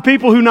God for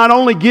people who not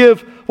only give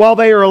while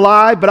they are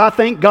alive, but I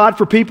thank God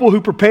for people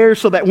who prepare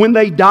so that when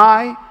they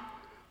die,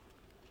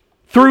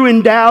 through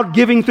endowed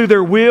giving through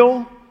their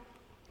will,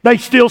 They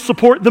still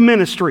support the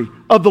ministry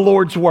of the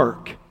Lord's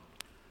work.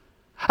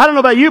 I don't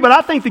know about you, but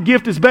I think the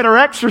gift is better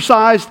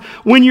exercised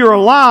when you're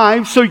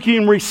alive so you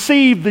can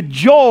receive the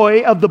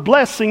joy of the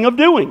blessing of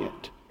doing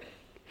it.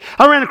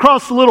 I ran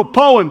across a little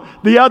poem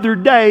the other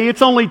day.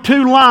 It's only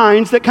 2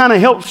 lines that kind of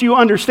helps you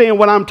understand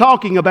what I'm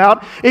talking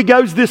about. It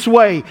goes this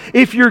way: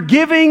 if you're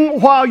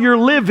giving while you're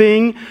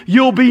living,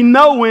 you'll be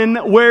knowing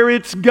where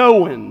it's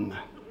going.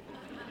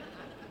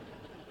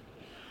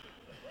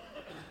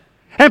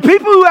 And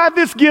people who have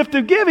this gift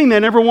of giving, they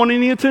never want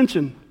any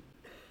attention.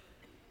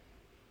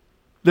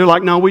 They're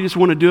like, no, we just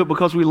want to do it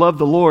because we love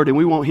the Lord and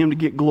we want Him to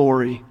get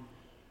glory.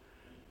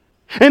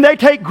 And they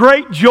take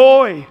great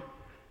joy.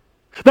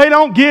 They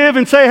don't give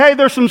and say, hey,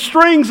 there's some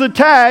strings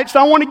attached.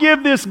 I want to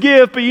give this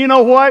gift, but you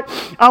know what?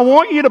 I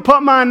want you to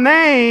put my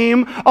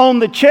name on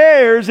the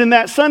chairs in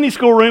that Sunday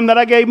school room that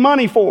I gave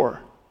money for.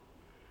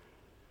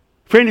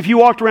 Friend, if you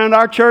walked around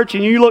our church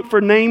and you looked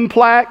for name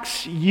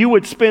plaques, you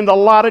would spend a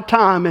lot of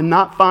time and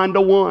not find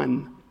a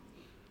one.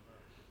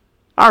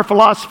 Our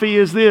philosophy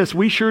is this: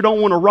 we sure don't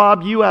want to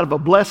rob you out of a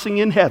blessing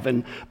in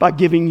heaven by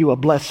giving you a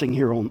blessing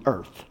here on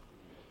earth.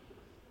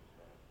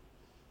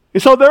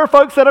 And so there are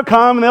folks that'll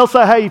come and they'll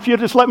say, hey, if you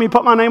just let me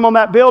put my name on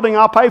that building,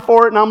 I'll pay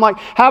for it. And I'm like,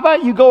 how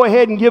about you go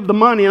ahead and give the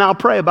money and I'll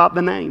pray about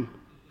the name?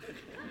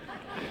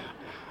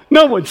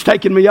 No one's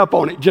taken me up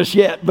on it just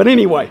yet. But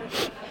anyway,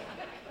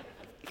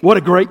 what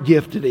a great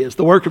gift it is.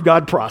 The work of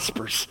God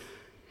prospers.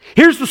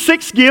 Here's the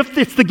 6th gift.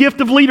 It's the gift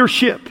of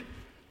leadership.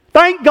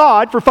 Thank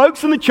God for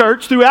folks in the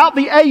church throughout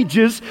the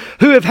ages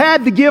who have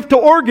had the gift to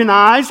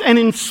organize and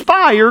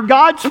inspire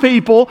God's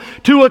people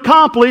to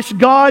accomplish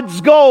God's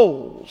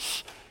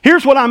goals.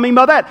 Here's what I mean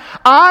by that.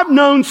 I've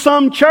known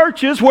some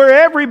churches where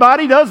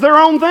everybody does their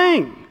own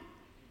thing.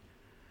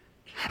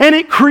 And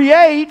it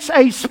creates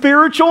a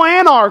spiritual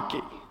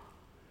anarchy.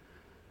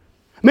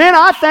 Man,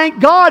 I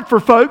thank God for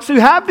folks who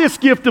have this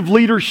gift of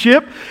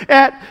leadership.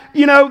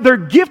 They're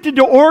gifted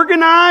to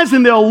organize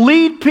and they'll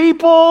lead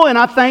people, and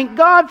I thank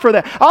God for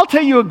that. I'll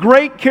tell you a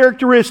great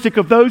characteristic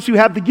of those who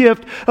have the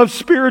gift of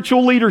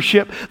spiritual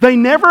leadership. They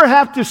never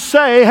have to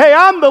say, hey,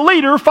 I'm the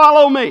leader,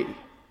 follow me.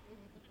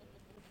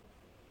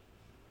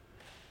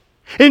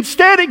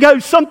 Instead, it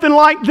goes something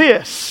like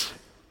this: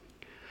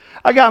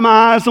 I got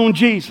my eyes on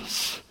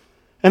Jesus,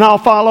 and I'll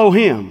follow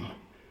Him.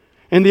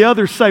 And the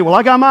others say, well,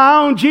 I got my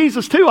eye on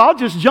Jesus too. I'll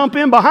just jump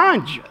in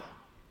behind you.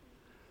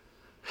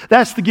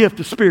 That's the gift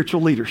of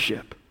spiritual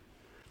leadership.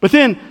 But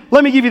then,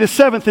 let me give you the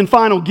 7th and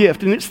final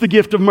gift, and it's the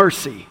gift of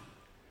mercy.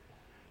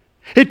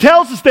 It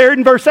tells us there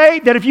in verse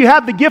 8 that if you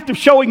have the gift of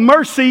showing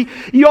mercy,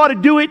 you ought to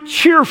do it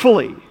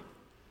cheerfully.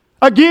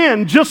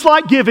 Again, just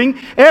like giving,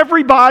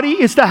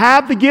 everybody is to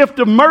have the gift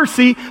of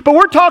mercy, but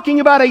we're talking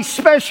about a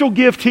special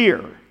gift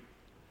here.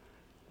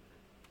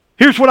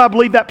 Here's what I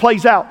believe that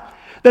plays out.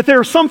 That there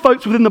are some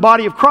folks within the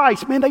body of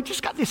Christ, man, they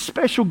just got this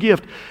special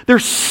gift. They're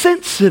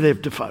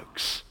sensitive to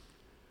folks.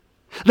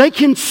 They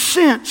can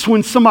sense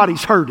when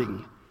somebody's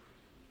hurting.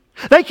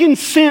 They can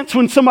sense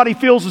when somebody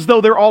feels as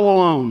though they're all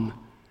alone.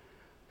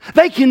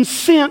 They can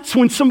sense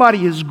when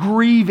somebody is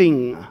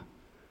grieving.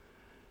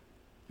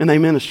 And they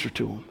minister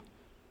to them.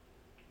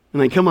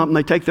 And they come up and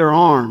they take their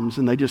arms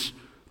and they just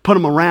put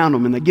them around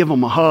them and they give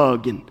them a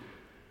hug and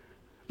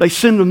they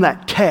send them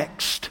that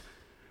text.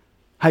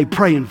 Hey,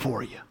 praying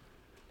for you.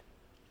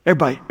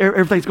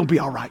 Everything's going to be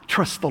all right.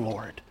 Trust the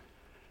Lord.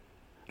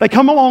 They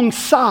come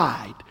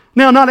alongside.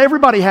 Now, not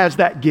everybody has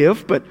that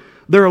gift, but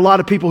there are a lot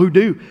of people who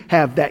do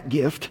have that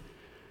gift.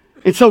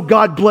 And so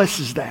God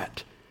blesses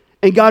that.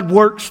 And God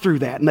works through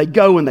that. And they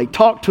go and they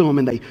talk to them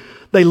and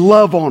they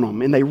love on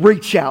them and they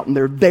reach out and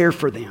they're there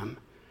for them.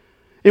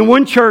 In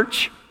one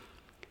church,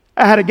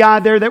 I had a guy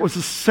there that was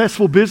a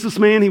successful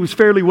businessman. He was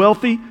fairly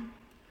wealthy.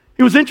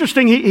 It was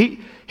interesting. He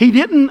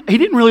didn't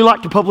really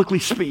like to publicly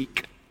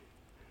speak.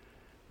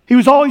 He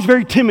was always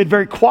very timid,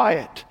 very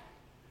quiet.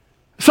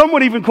 Some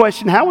would even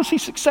question, how was he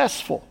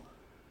successful?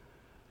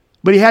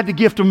 But he had the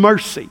gift of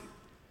mercy.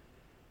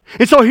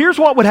 And so here's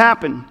what would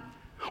happen.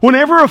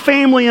 Whenever a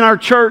family in our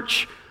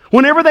church,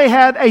 whenever they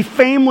had a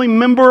family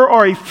member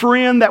or a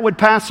friend that would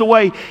pass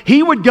away,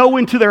 he would go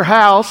into their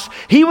house,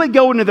 he would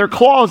go into their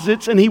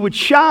closets, and he would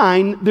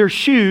shine their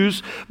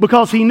shoes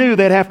because he knew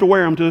they'd have to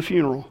wear them to the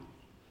funeral.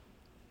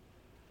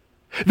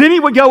 Then he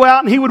would go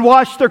out and he would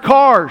wash their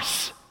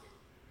cars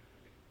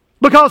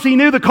because he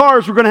knew the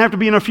cars were going to have to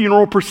be in a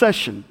funeral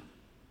procession.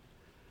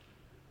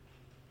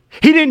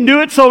 He didn't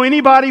do it so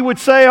anybody would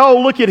say, oh,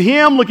 look at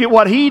him, look at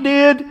what he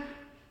did.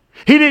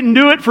 He didn't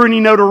do it for any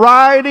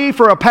notoriety,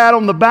 for a pat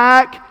on the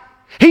back.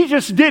 He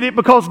just did it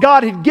because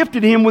God had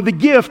gifted him with the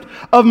gift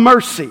of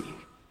mercy.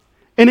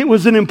 And it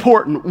was an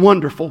important,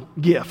 wonderful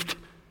gift.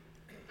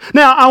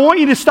 Now, I want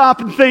you to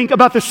stop and think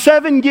about the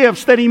 7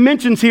 gifts that he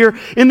mentions here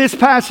in this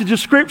passage of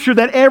Scripture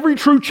that every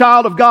true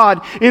child of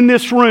God in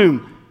this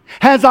room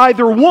has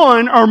either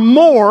one or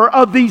more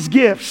of these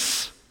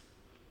gifts.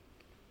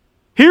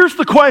 Here's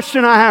the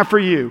question I have for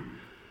you.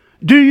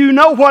 Do you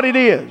know what it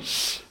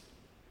is?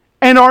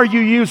 And are you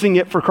using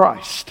it for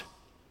Christ?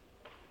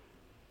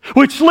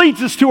 Which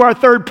leads us to our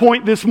third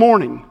point this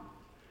morning.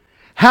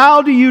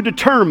 How do you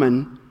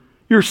determine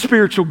your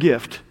spiritual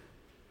gift?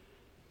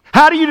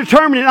 How do you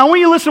determine it? I want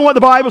you to listen to what the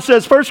Bible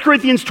says. 1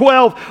 Corinthians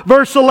 12,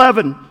 verse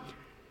 11.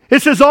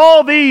 It says,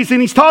 all these,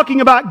 and he's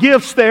talking about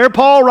gifts there.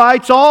 Paul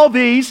writes, all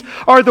these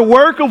are the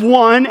work of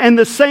one and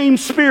the same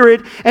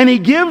Spirit, and he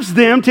gives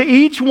them to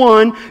each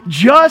one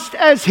just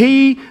as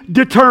he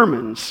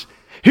determines.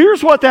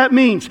 Here's what that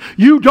means.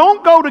 You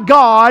don't go to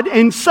God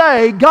and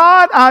say,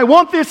 God, I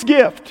want this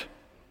gift.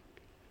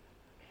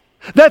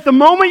 That the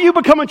moment you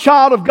become a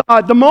child of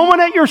God, the moment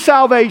at your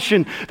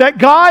salvation, that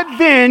God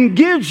then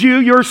gives you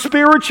your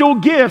spiritual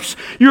gifts.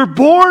 You're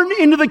born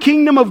into the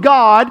kingdom of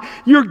God.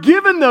 You're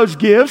given those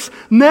gifts.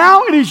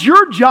 Now it is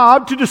your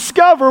job to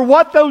discover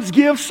what those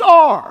gifts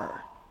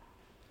are.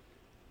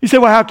 You say,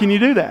 well, how can you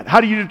do that?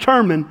 How do you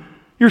determine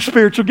your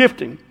spiritual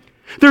gifting?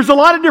 There's a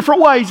lot of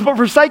different ways, but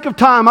for sake of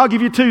time, I'll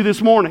give you two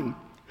this morning.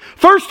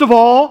 First of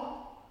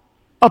all,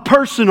 a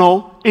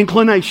personal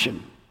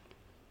inclination.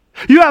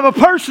 You have a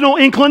personal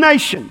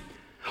inclination.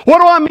 What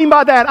do I mean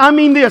by that? I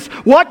mean this.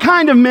 What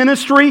kind of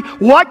ministry,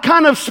 what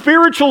kind of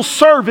spiritual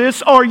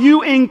service are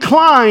you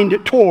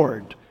inclined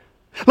toward?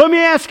 Let me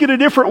ask it a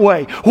different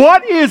way.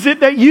 What is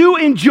it that you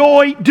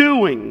enjoy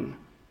doing?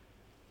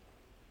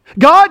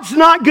 God's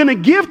not going to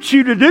gift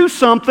you to do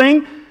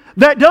something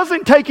that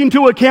doesn't take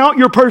into account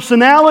your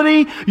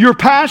personality, your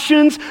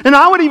passions, and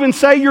I would even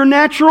say your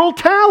natural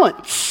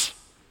talents.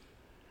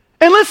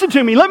 And listen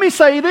to me, let me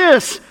say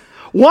this.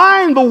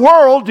 Why in the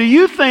world do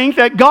you think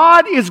that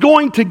God is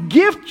going to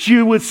gift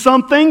you with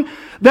something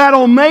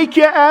that'll make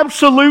you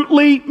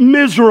absolutely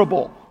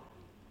miserable?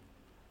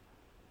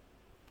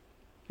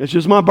 It's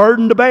just my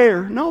burden to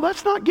bear. No,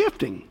 that's not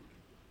gifting.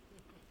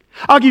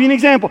 I'll give you an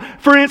example.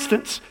 For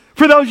instance,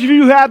 for those of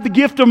you who have the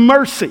gift of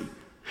mercy,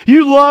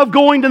 you love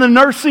going to the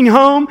nursing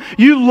home.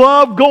 You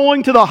love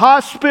going to the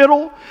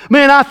hospital.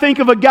 Man, I think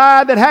of a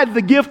guy that had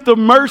the gift of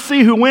mercy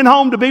who went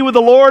home to be with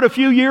the Lord a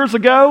few years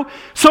ago.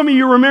 Some of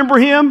you remember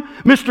him,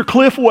 Mr.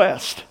 Cliff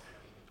West.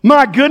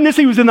 My goodness,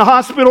 he was in the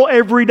hospital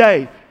every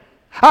day.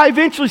 I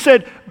eventually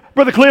said,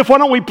 Brother Cliff, why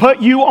don't we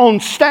put you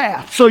on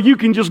staff so you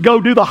can just go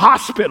do the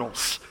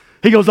hospitals?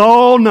 He goes,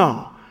 oh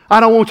no, I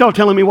don't want y'all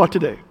telling me what to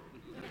do.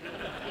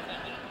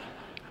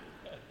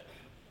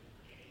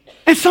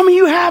 And some of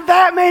you have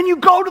that, man. You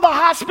go to the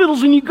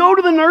hospitals and you go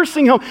to the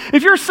nursing home.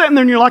 If you're sitting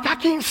there and you're like, I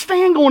can't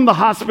stand going to the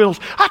hospitals.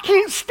 I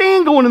can't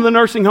stand going to the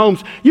nursing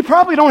homes. You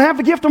probably don't have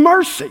the gift of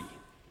mercy.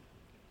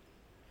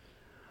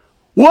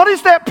 What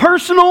is that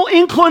personal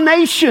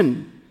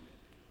inclination?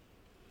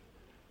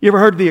 You ever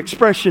heard the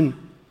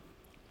expression,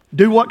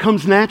 do what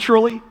comes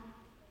naturally?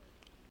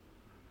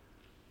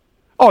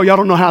 Oh, y'all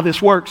don't know how this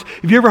works.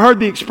 Have you ever heard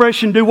the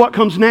expression, do what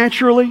comes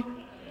naturally?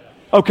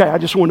 Okay, I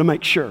just wanted to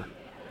make sure.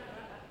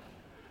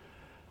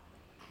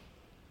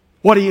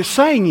 What he is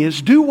saying is,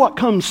 do what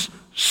comes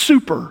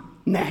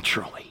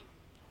supernaturally.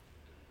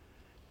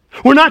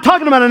 We're not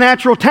talking about a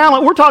natural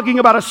talent. We're talking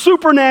about a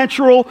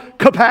supernatural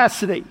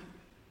capacity.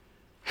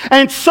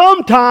 And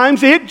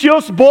sometimes it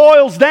just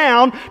boils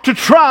down to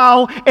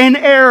trial and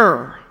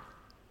error.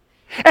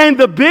 And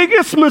the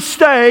biggest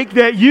mistake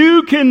that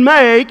you can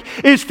make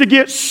is to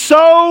get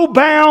so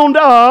bound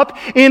up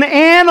in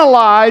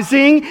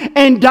analyzing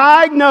and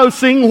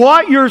diagnosing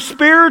what your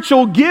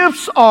spiritual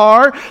gifts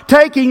are,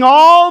 taking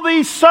all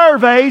these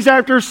surveys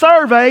after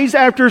surveys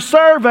after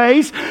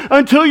surveys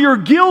until you're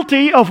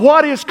guilty of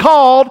what is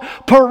called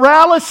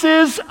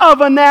paralysis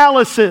of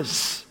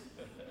analysis.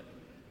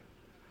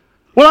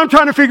 Well, I'm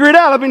trying to figure it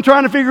out. I've been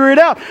trying to figure it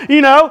out.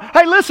 You know,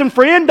 hey, listen,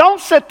 friend,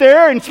 don't sit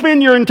there and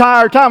spend your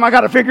entire time, I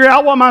got to figure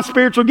out what my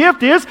spiritual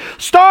gift is.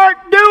 Start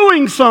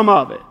doing some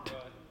of it.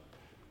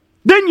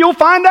 Then you'll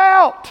find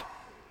out.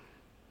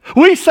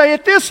 We say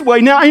it this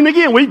way. Now, and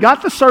again, we've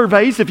got the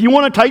surveys. If you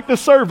want to take the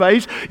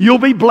surveys, you'll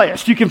be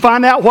blessed. You can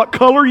find out what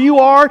color you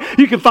are.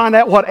 You can find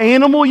out what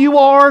animal you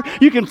are.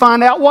 You can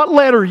find out what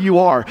letter you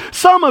are.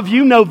 Some of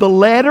you know the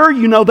letter,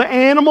 you know the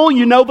animal,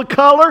 you know the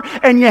color,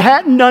 and you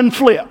hadn't done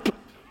flip.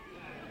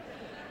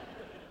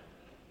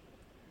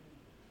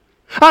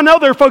 I know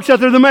there are folks out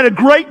there that made a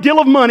great deal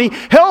of money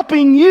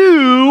helping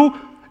you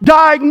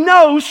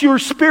diagnose your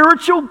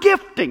spiritual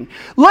gifting.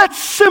 Let's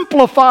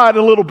simplify it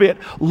a little bit.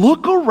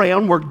 Look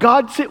around where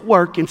God's at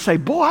work and say,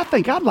 boy, I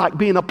think I'd like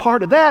being a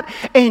part of that,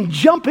 and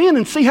jump in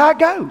and see how it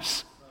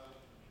goes.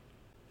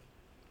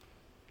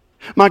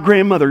 My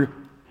grandmother,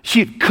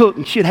 she'd cook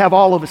and she'd have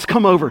all of us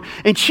come over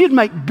and she'd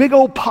make big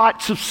old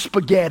pots of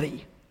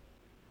spaghetti.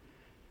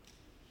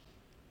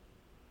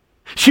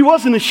 She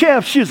wasn't a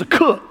chef, she was a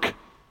cook.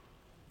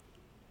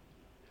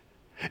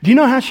 Do you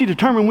know how she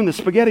determined when the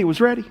spaghetti was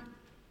ready?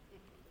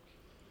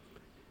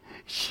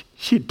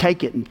 She'd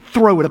take it and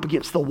throw it up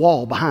against the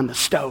wall behind the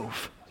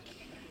stove.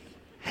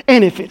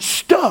 And if it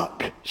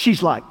stuck,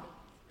 she's like,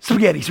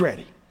 spaghetti's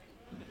ready.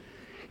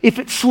 If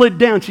it slid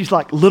down, she's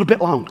like, a little bit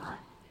longer.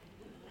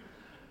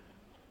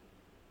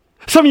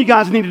 Some of you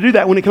guys need to do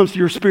that when it comes to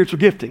your spiritual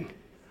gifting.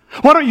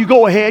 Why don't you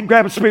go ahead,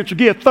 grab a spiritual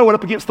gift, throw it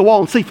up against the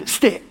wall and see if it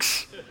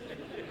sticks?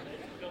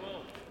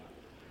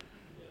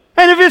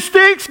 And if it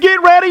sticks,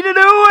 get ready to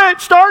do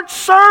it. Start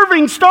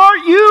serving. Start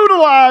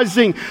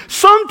utilizing.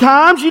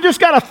 Sometimes you just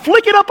got to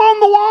flick it up on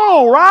the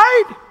wall,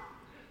 right?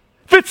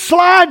 If it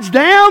slides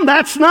down,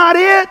 that's not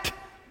it.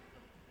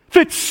 If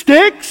it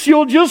sticks,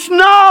 you'll just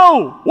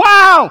know,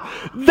 wow,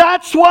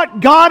 that's what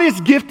God has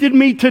gifted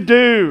me to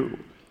do.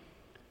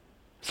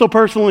 So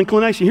personal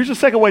inclination. Here's the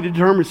second way to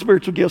determine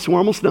spiritual gifts, and we're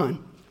almost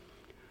done.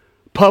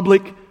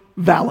 Public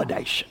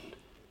validation.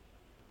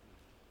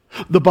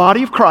 The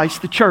body of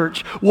Christ, the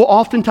church, will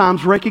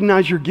oftentimes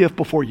recognize your gift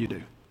before you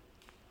do.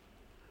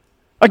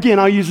 Again,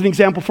 I'll use an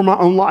example from my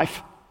own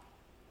life.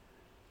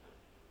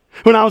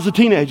 When I was a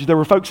teenager, there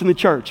were folks in the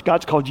church,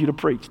 God's called you to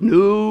preach.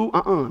 No,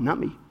 not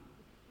me.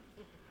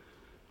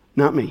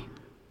 Not me.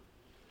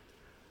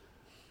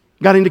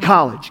 Got into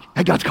college.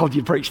 Hey, God's called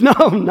you to preach. No,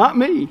 not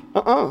me.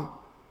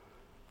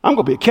 I'm going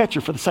to be a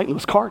catcher for the St.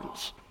 Louis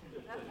Cardinals.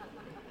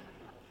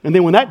 And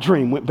then when that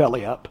dream went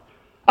belly up,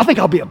 I think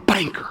I'll be a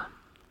banker.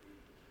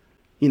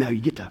 You know,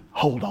 you get to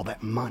hold all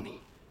that money.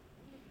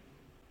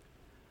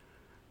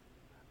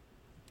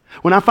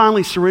 When I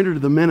finally surrendered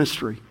to the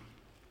ministry,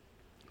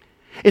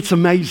 it's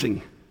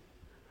amazing.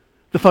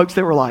 The folks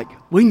that were like,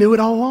 we knew it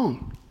all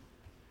along.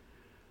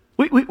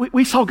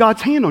 We saw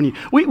God's hand on you.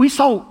 We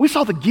saw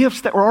the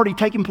gifts that were already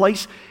taking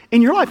place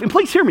in your life. And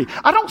please hear me.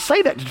 I don't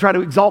say that to try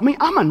to exalt me.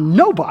 I'm a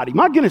nobody.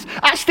 My goodness.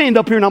 I stand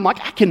up here and I'm like,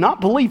 I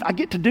cannot believe I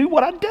get to do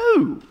what I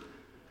do.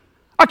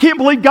 I can't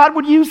believe God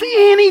would use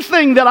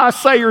anything that I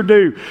say or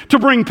do to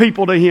bring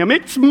people to Him.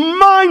 It's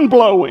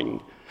mind-blowing.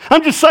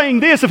 I'm just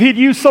saying this. If He'd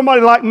use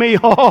somebody like me,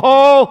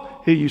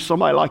 He'd use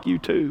somebody like you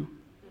too.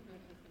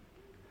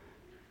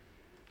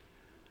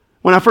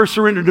 When I first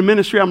surrendered to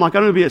ministry, I'm like,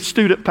 I'm going to be a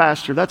student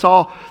pastor. That's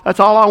all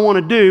I want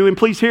to do. And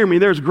please hear me,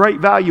 there's great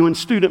value in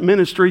student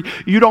ministry.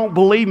 You don't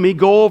believe me,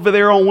 go over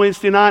there on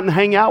Wednesday night and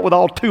hang out with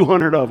all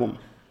 200 of them.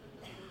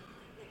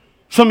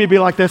 Some of you be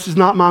like, this is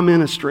not my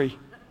ministry.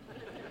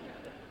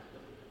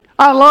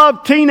 I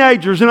loved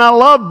teenagers, and I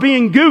loved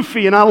being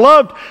goofy, and I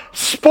loved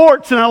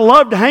sports, and I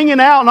loved hanging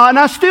out, and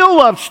I still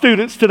love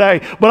students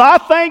today. But I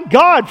thank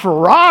God for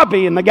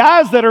Robbie and the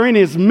guys that are in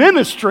his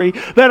ministry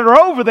that are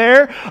over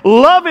there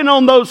loving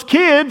on those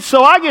kids,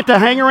 so I get to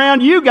hang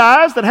around you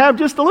guys that have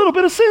just a little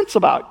bit of sense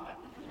about it.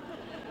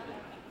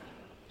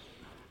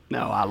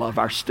 No, I love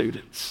our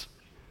students.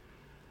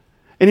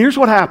 And here's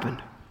what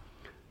happened.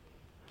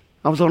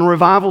 I was on a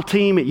revival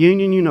team at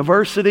Union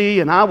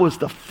University, and I was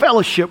the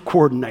fellowship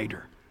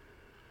coordinator.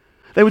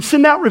 They would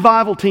send out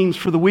revival teams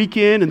for the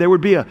weekend, and there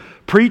would be a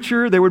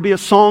preacher, there would be a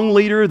song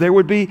leader, there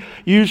would be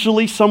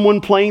usually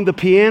someone playing the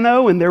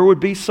piano, and there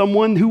would be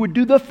someone who would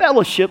do the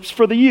fellowships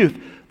for the youth.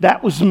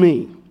 That was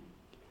me.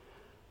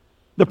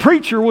 The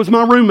preacher was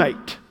my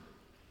roommate.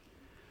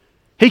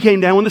 He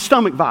came down with the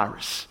stomach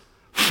virus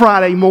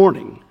Friday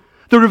morning.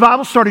 The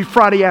revival started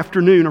Friday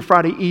afternoon or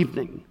Friday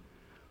evening.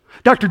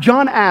 Dr.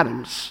 John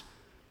Adams,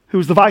 who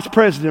was the vice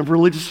president of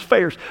religious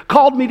affairs,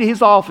 called me to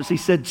his office. He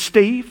said,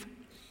 Steve,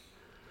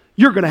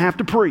 you're going to have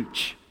to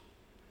preach.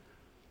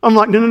 I'm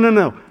like,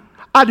 no.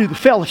 I do the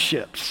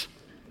fellowships.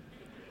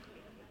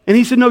 And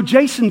he said, no,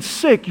 Jason's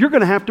sick. You're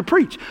going to have to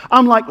preach.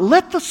 I'm like,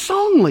 let the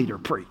song leader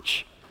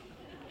preach.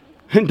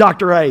 And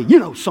Dr. A, you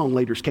know song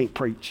leaders can't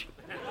preach.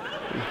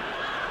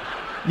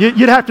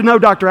 You'd have to know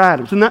Dr.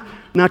 Adams. And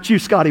not you,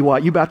 Scotty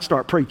White. You about to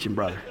start preaching,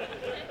 brother.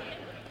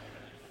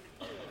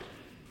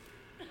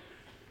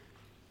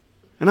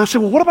 And I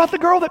said, well, what about the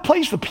girl that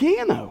plays the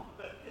piano?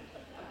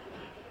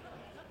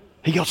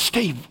 He goes,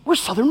 Steve, we're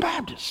Southern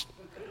Baptists.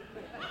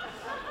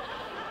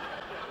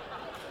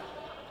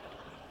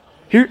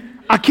 Here,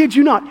 I kid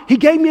you not, he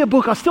gave me a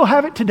book, I still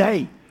have it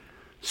today.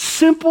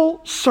 Simple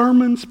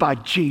Sermons by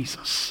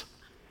Jesus.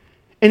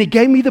 And he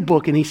gave me the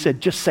book and he said,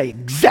 just say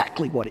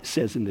exactly what it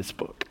says in this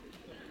book.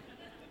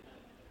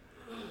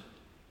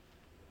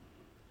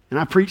 And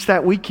I preached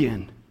that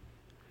weekend.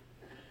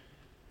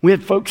 We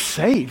had folks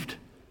saved.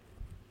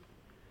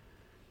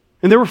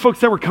 And there were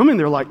folks that were coming,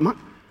 they're like,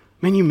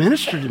 man, you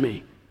ministered to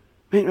me.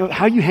 Man,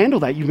 how you handle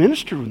that? You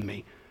ministered with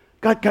me.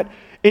 God,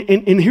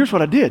 and here's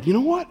what I did. You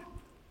know what?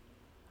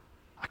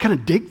 I kind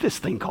of dig this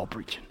thing called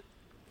preaching.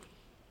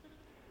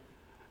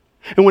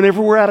 And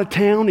whenever we're out of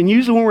town, and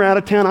usually when we're out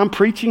of town, I'm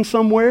preaching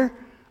somewhere,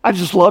 I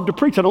just love to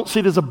preach. I don't see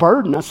it as a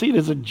burden. I see it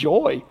as a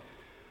joy.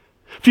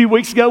 A few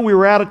weeks ago, we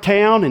were out of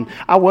town, and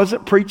I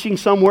wasn't preaching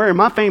somewhere, and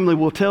my family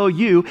will tell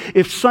you,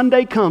 if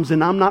Sunday comes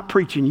and I'm not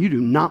preaching, you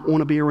do not want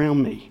to be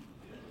around me.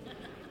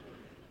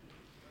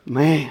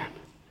 Man.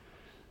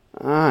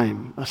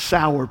 I'm a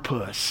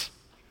sourpuss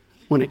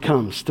when it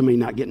comes to me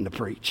not getting to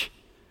preach.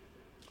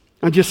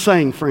 I'm just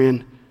saying,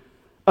 friend,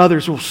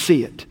 others will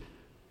see it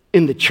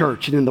in the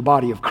church and in the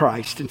body of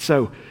Christ. And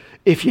so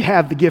if you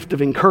have the gift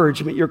of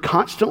encouragement, you're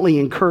constantly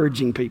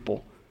encouraging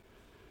people.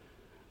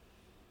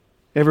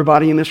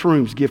 Everybody in this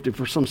room is gifted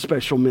for some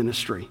special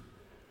ministry.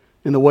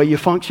 And the way you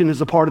function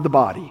as a part of the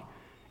body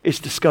is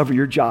discover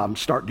your job and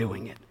start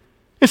doing it.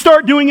 And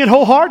start doing it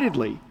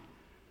wholeheartedly.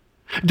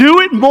 Do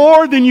it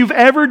more than you've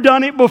ever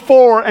done it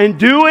before, and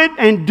do it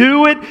and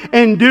do it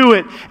and do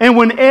it. And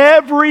when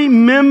every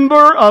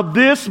member of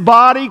this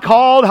body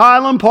called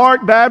Highland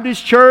Park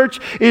Baptist Church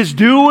is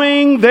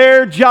doing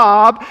their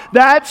job,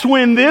 that's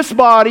when this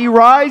body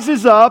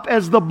rises up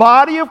as the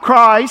body of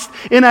Christ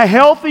in a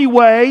healthy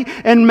way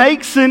and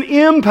makes an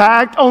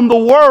impact on the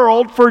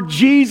world for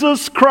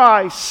Jesus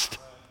Christ.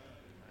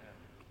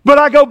 But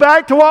I go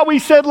back to what we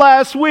said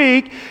last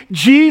week.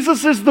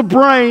 Jesus is the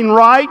brain,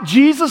 right?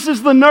 Jesus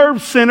is the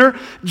nerve center.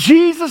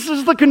 Jesus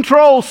is the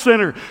control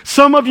center.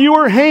 Some of you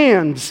are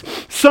hands.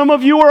 Some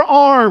of you are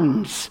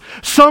arms.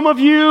 Some of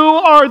you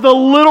are the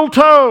little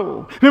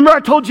toe. Remember I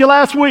told you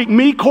last week,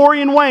 me,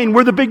 Corey, and Wayne,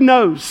 we're the big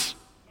nose.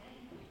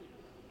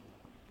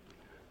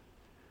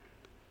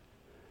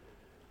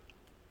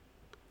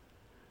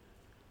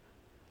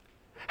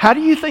 How do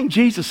you think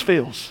Jesus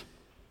feels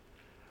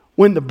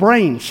when the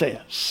brain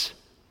says,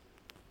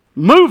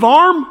 move,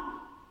 arm,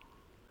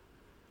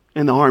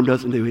 and the arm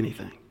doesn't do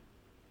anything?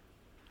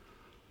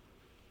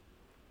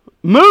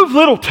 Move,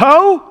 little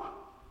toe,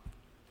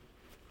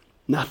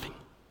 nothing.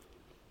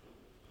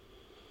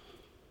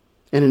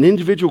 And an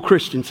individual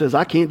Christian says,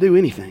 I can't do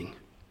anything.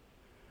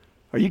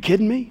 Are you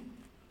kidding me?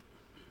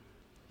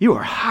 You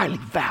are highly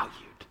valued.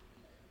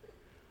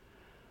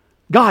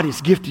 God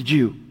has gifted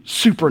you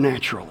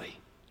supernaturally.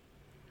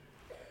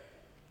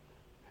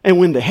 And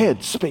when the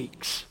head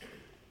speaks,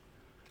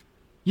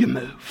 you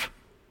move.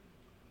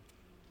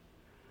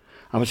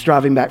 I was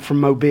driving back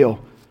from Mobile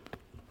a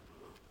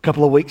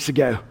couple of weeks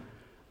ago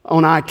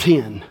on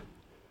I-10.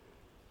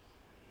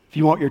 If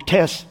you want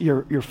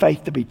your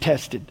faith to be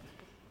tested,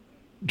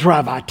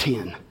 drive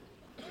I-10.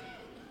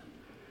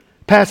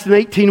 Passed an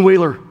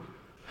 18-wheeler.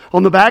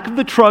 On the back of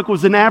the truck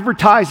was an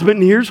advertisement,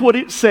 and here's what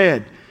it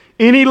said.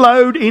 Any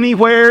load,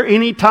 anywhere,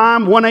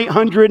 anytime,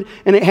 1-800,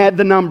 and it had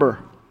the number.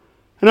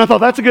 And I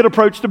thought, that's a good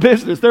approach to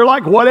business. They're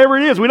like, whatever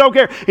it is, we don't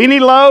care. Any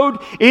load,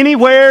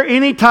 anywhere,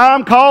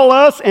 anytime, call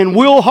us and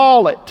we'll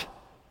haul it.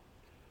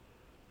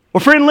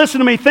 Well, friend, listen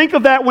to me. Think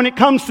of that when it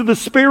comes to the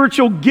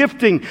spiritual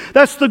gifting.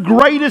 That's the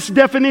greatest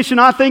definition,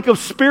 I think, of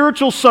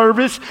spiritual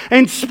service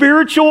and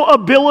spiritual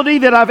ability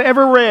that I've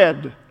ever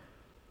read.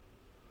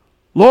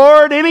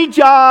 Lord, any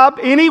job,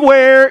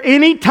 anywhere,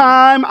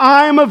 anytime,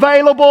 I am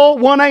available.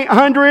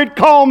 1-800,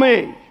 call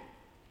me.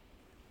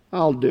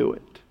 I'll do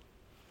it.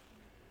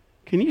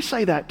 Can you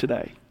say that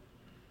today?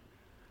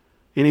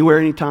 Anywhere,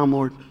 anytime,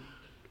 Lord,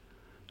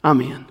 I'm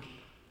in.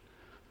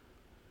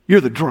 You're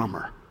the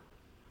drummer.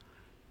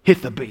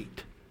 Hit the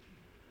beat.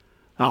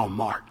 I'll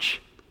march.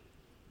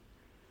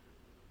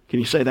 Can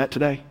you say that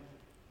today?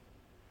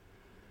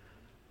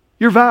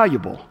 You're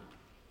valuable.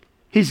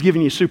 He's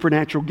given you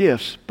supernatural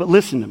gifts. But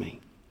listen to me.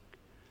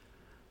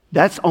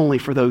 That's only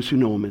for those who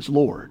know Him as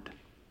Lord.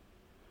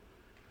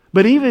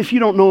 But even if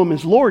you don't know Him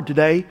as Lord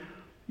today,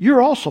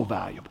 you're also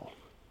valuable.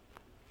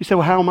 You say,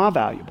 well, how am I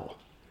valuable?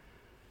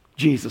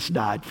 Jesus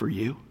died for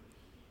you.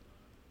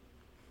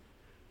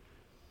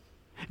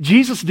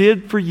 Jesus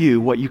did for you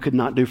what you could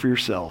not do for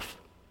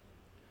yourself.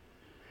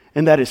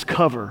 And that is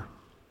cover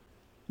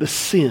the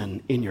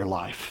sin in your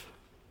life.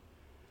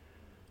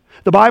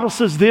 The Bible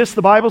says this.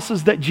 The Bible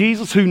says that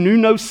Jesus, who knew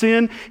no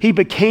sin, He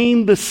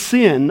became the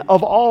sin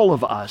of all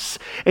of us.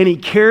 And He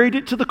carried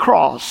it to the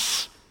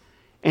cross.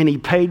 And He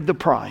paid the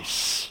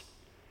price.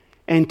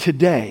 And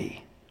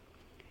today,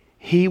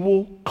 He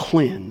will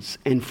cleanse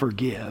and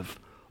forgive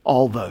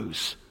all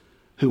those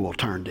who will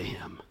turn to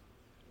Him.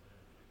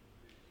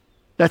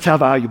 That's how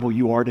valuable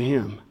you are to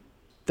Him,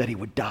 that He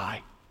would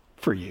die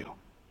for you.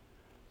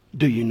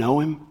 Do you know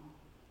Him?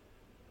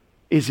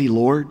 Is He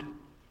Lord?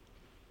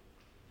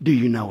 Do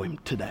you know Him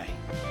today?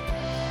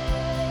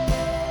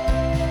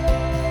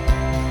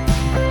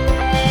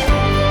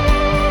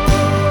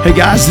 Hey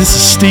guys, this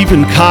is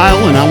Stephen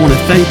Kyle, and I want to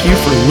thank you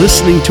for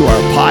listening to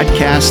our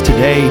podcast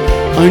today,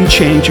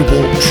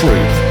 Unchangeable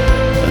Truth.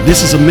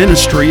 This is a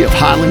ministry of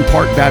Highland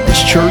Park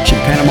Baptist Church in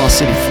Panama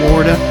City,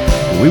 Florida.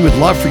 We would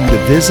love for you to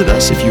visit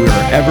us if you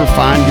ever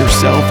find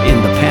yourself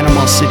in the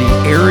Panama City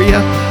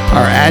area.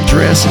 Our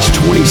address is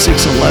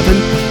 2611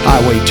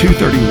 Highway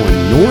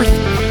 231 North.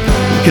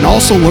 You can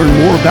also learn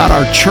more about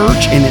our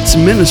church and its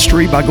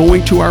ministry by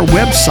going to our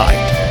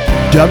website,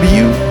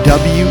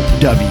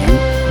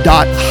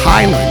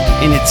 www.highland,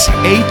 and it's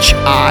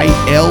HILAND,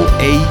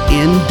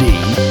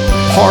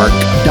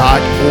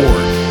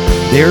 park.org.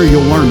 There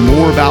you'll learn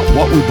more about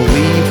what we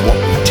believe, what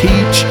we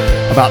teach,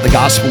 about the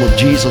gospel of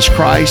Jesus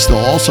Christ.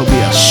 There'll also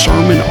be a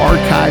sermon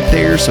archive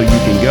there so you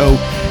can go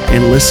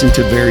and listen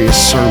to various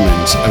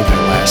sermons over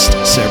the last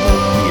several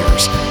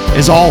years.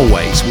 As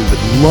always, we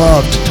would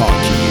love to talk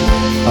to you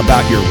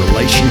about your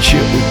relationship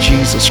with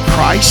Jesus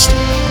Christ.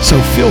 So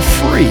feel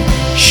free,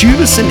 shoot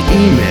us an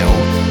email,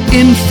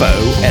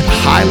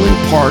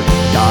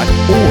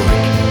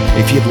 info@highlandpark.org,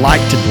 if you'd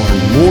like to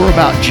learn more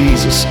about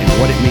Jesus and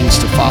what it means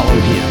to follow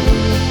Him.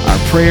 Our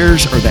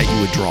prayers are that you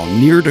would draw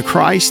near to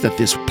Christ, that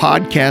this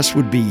podcast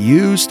would be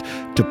used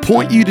to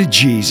point you to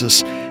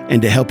Jesus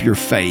and to help your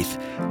faith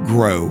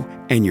grow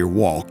and your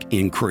walk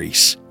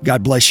increase.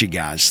 God bless you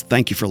guys.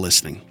 Thank you for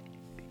listening.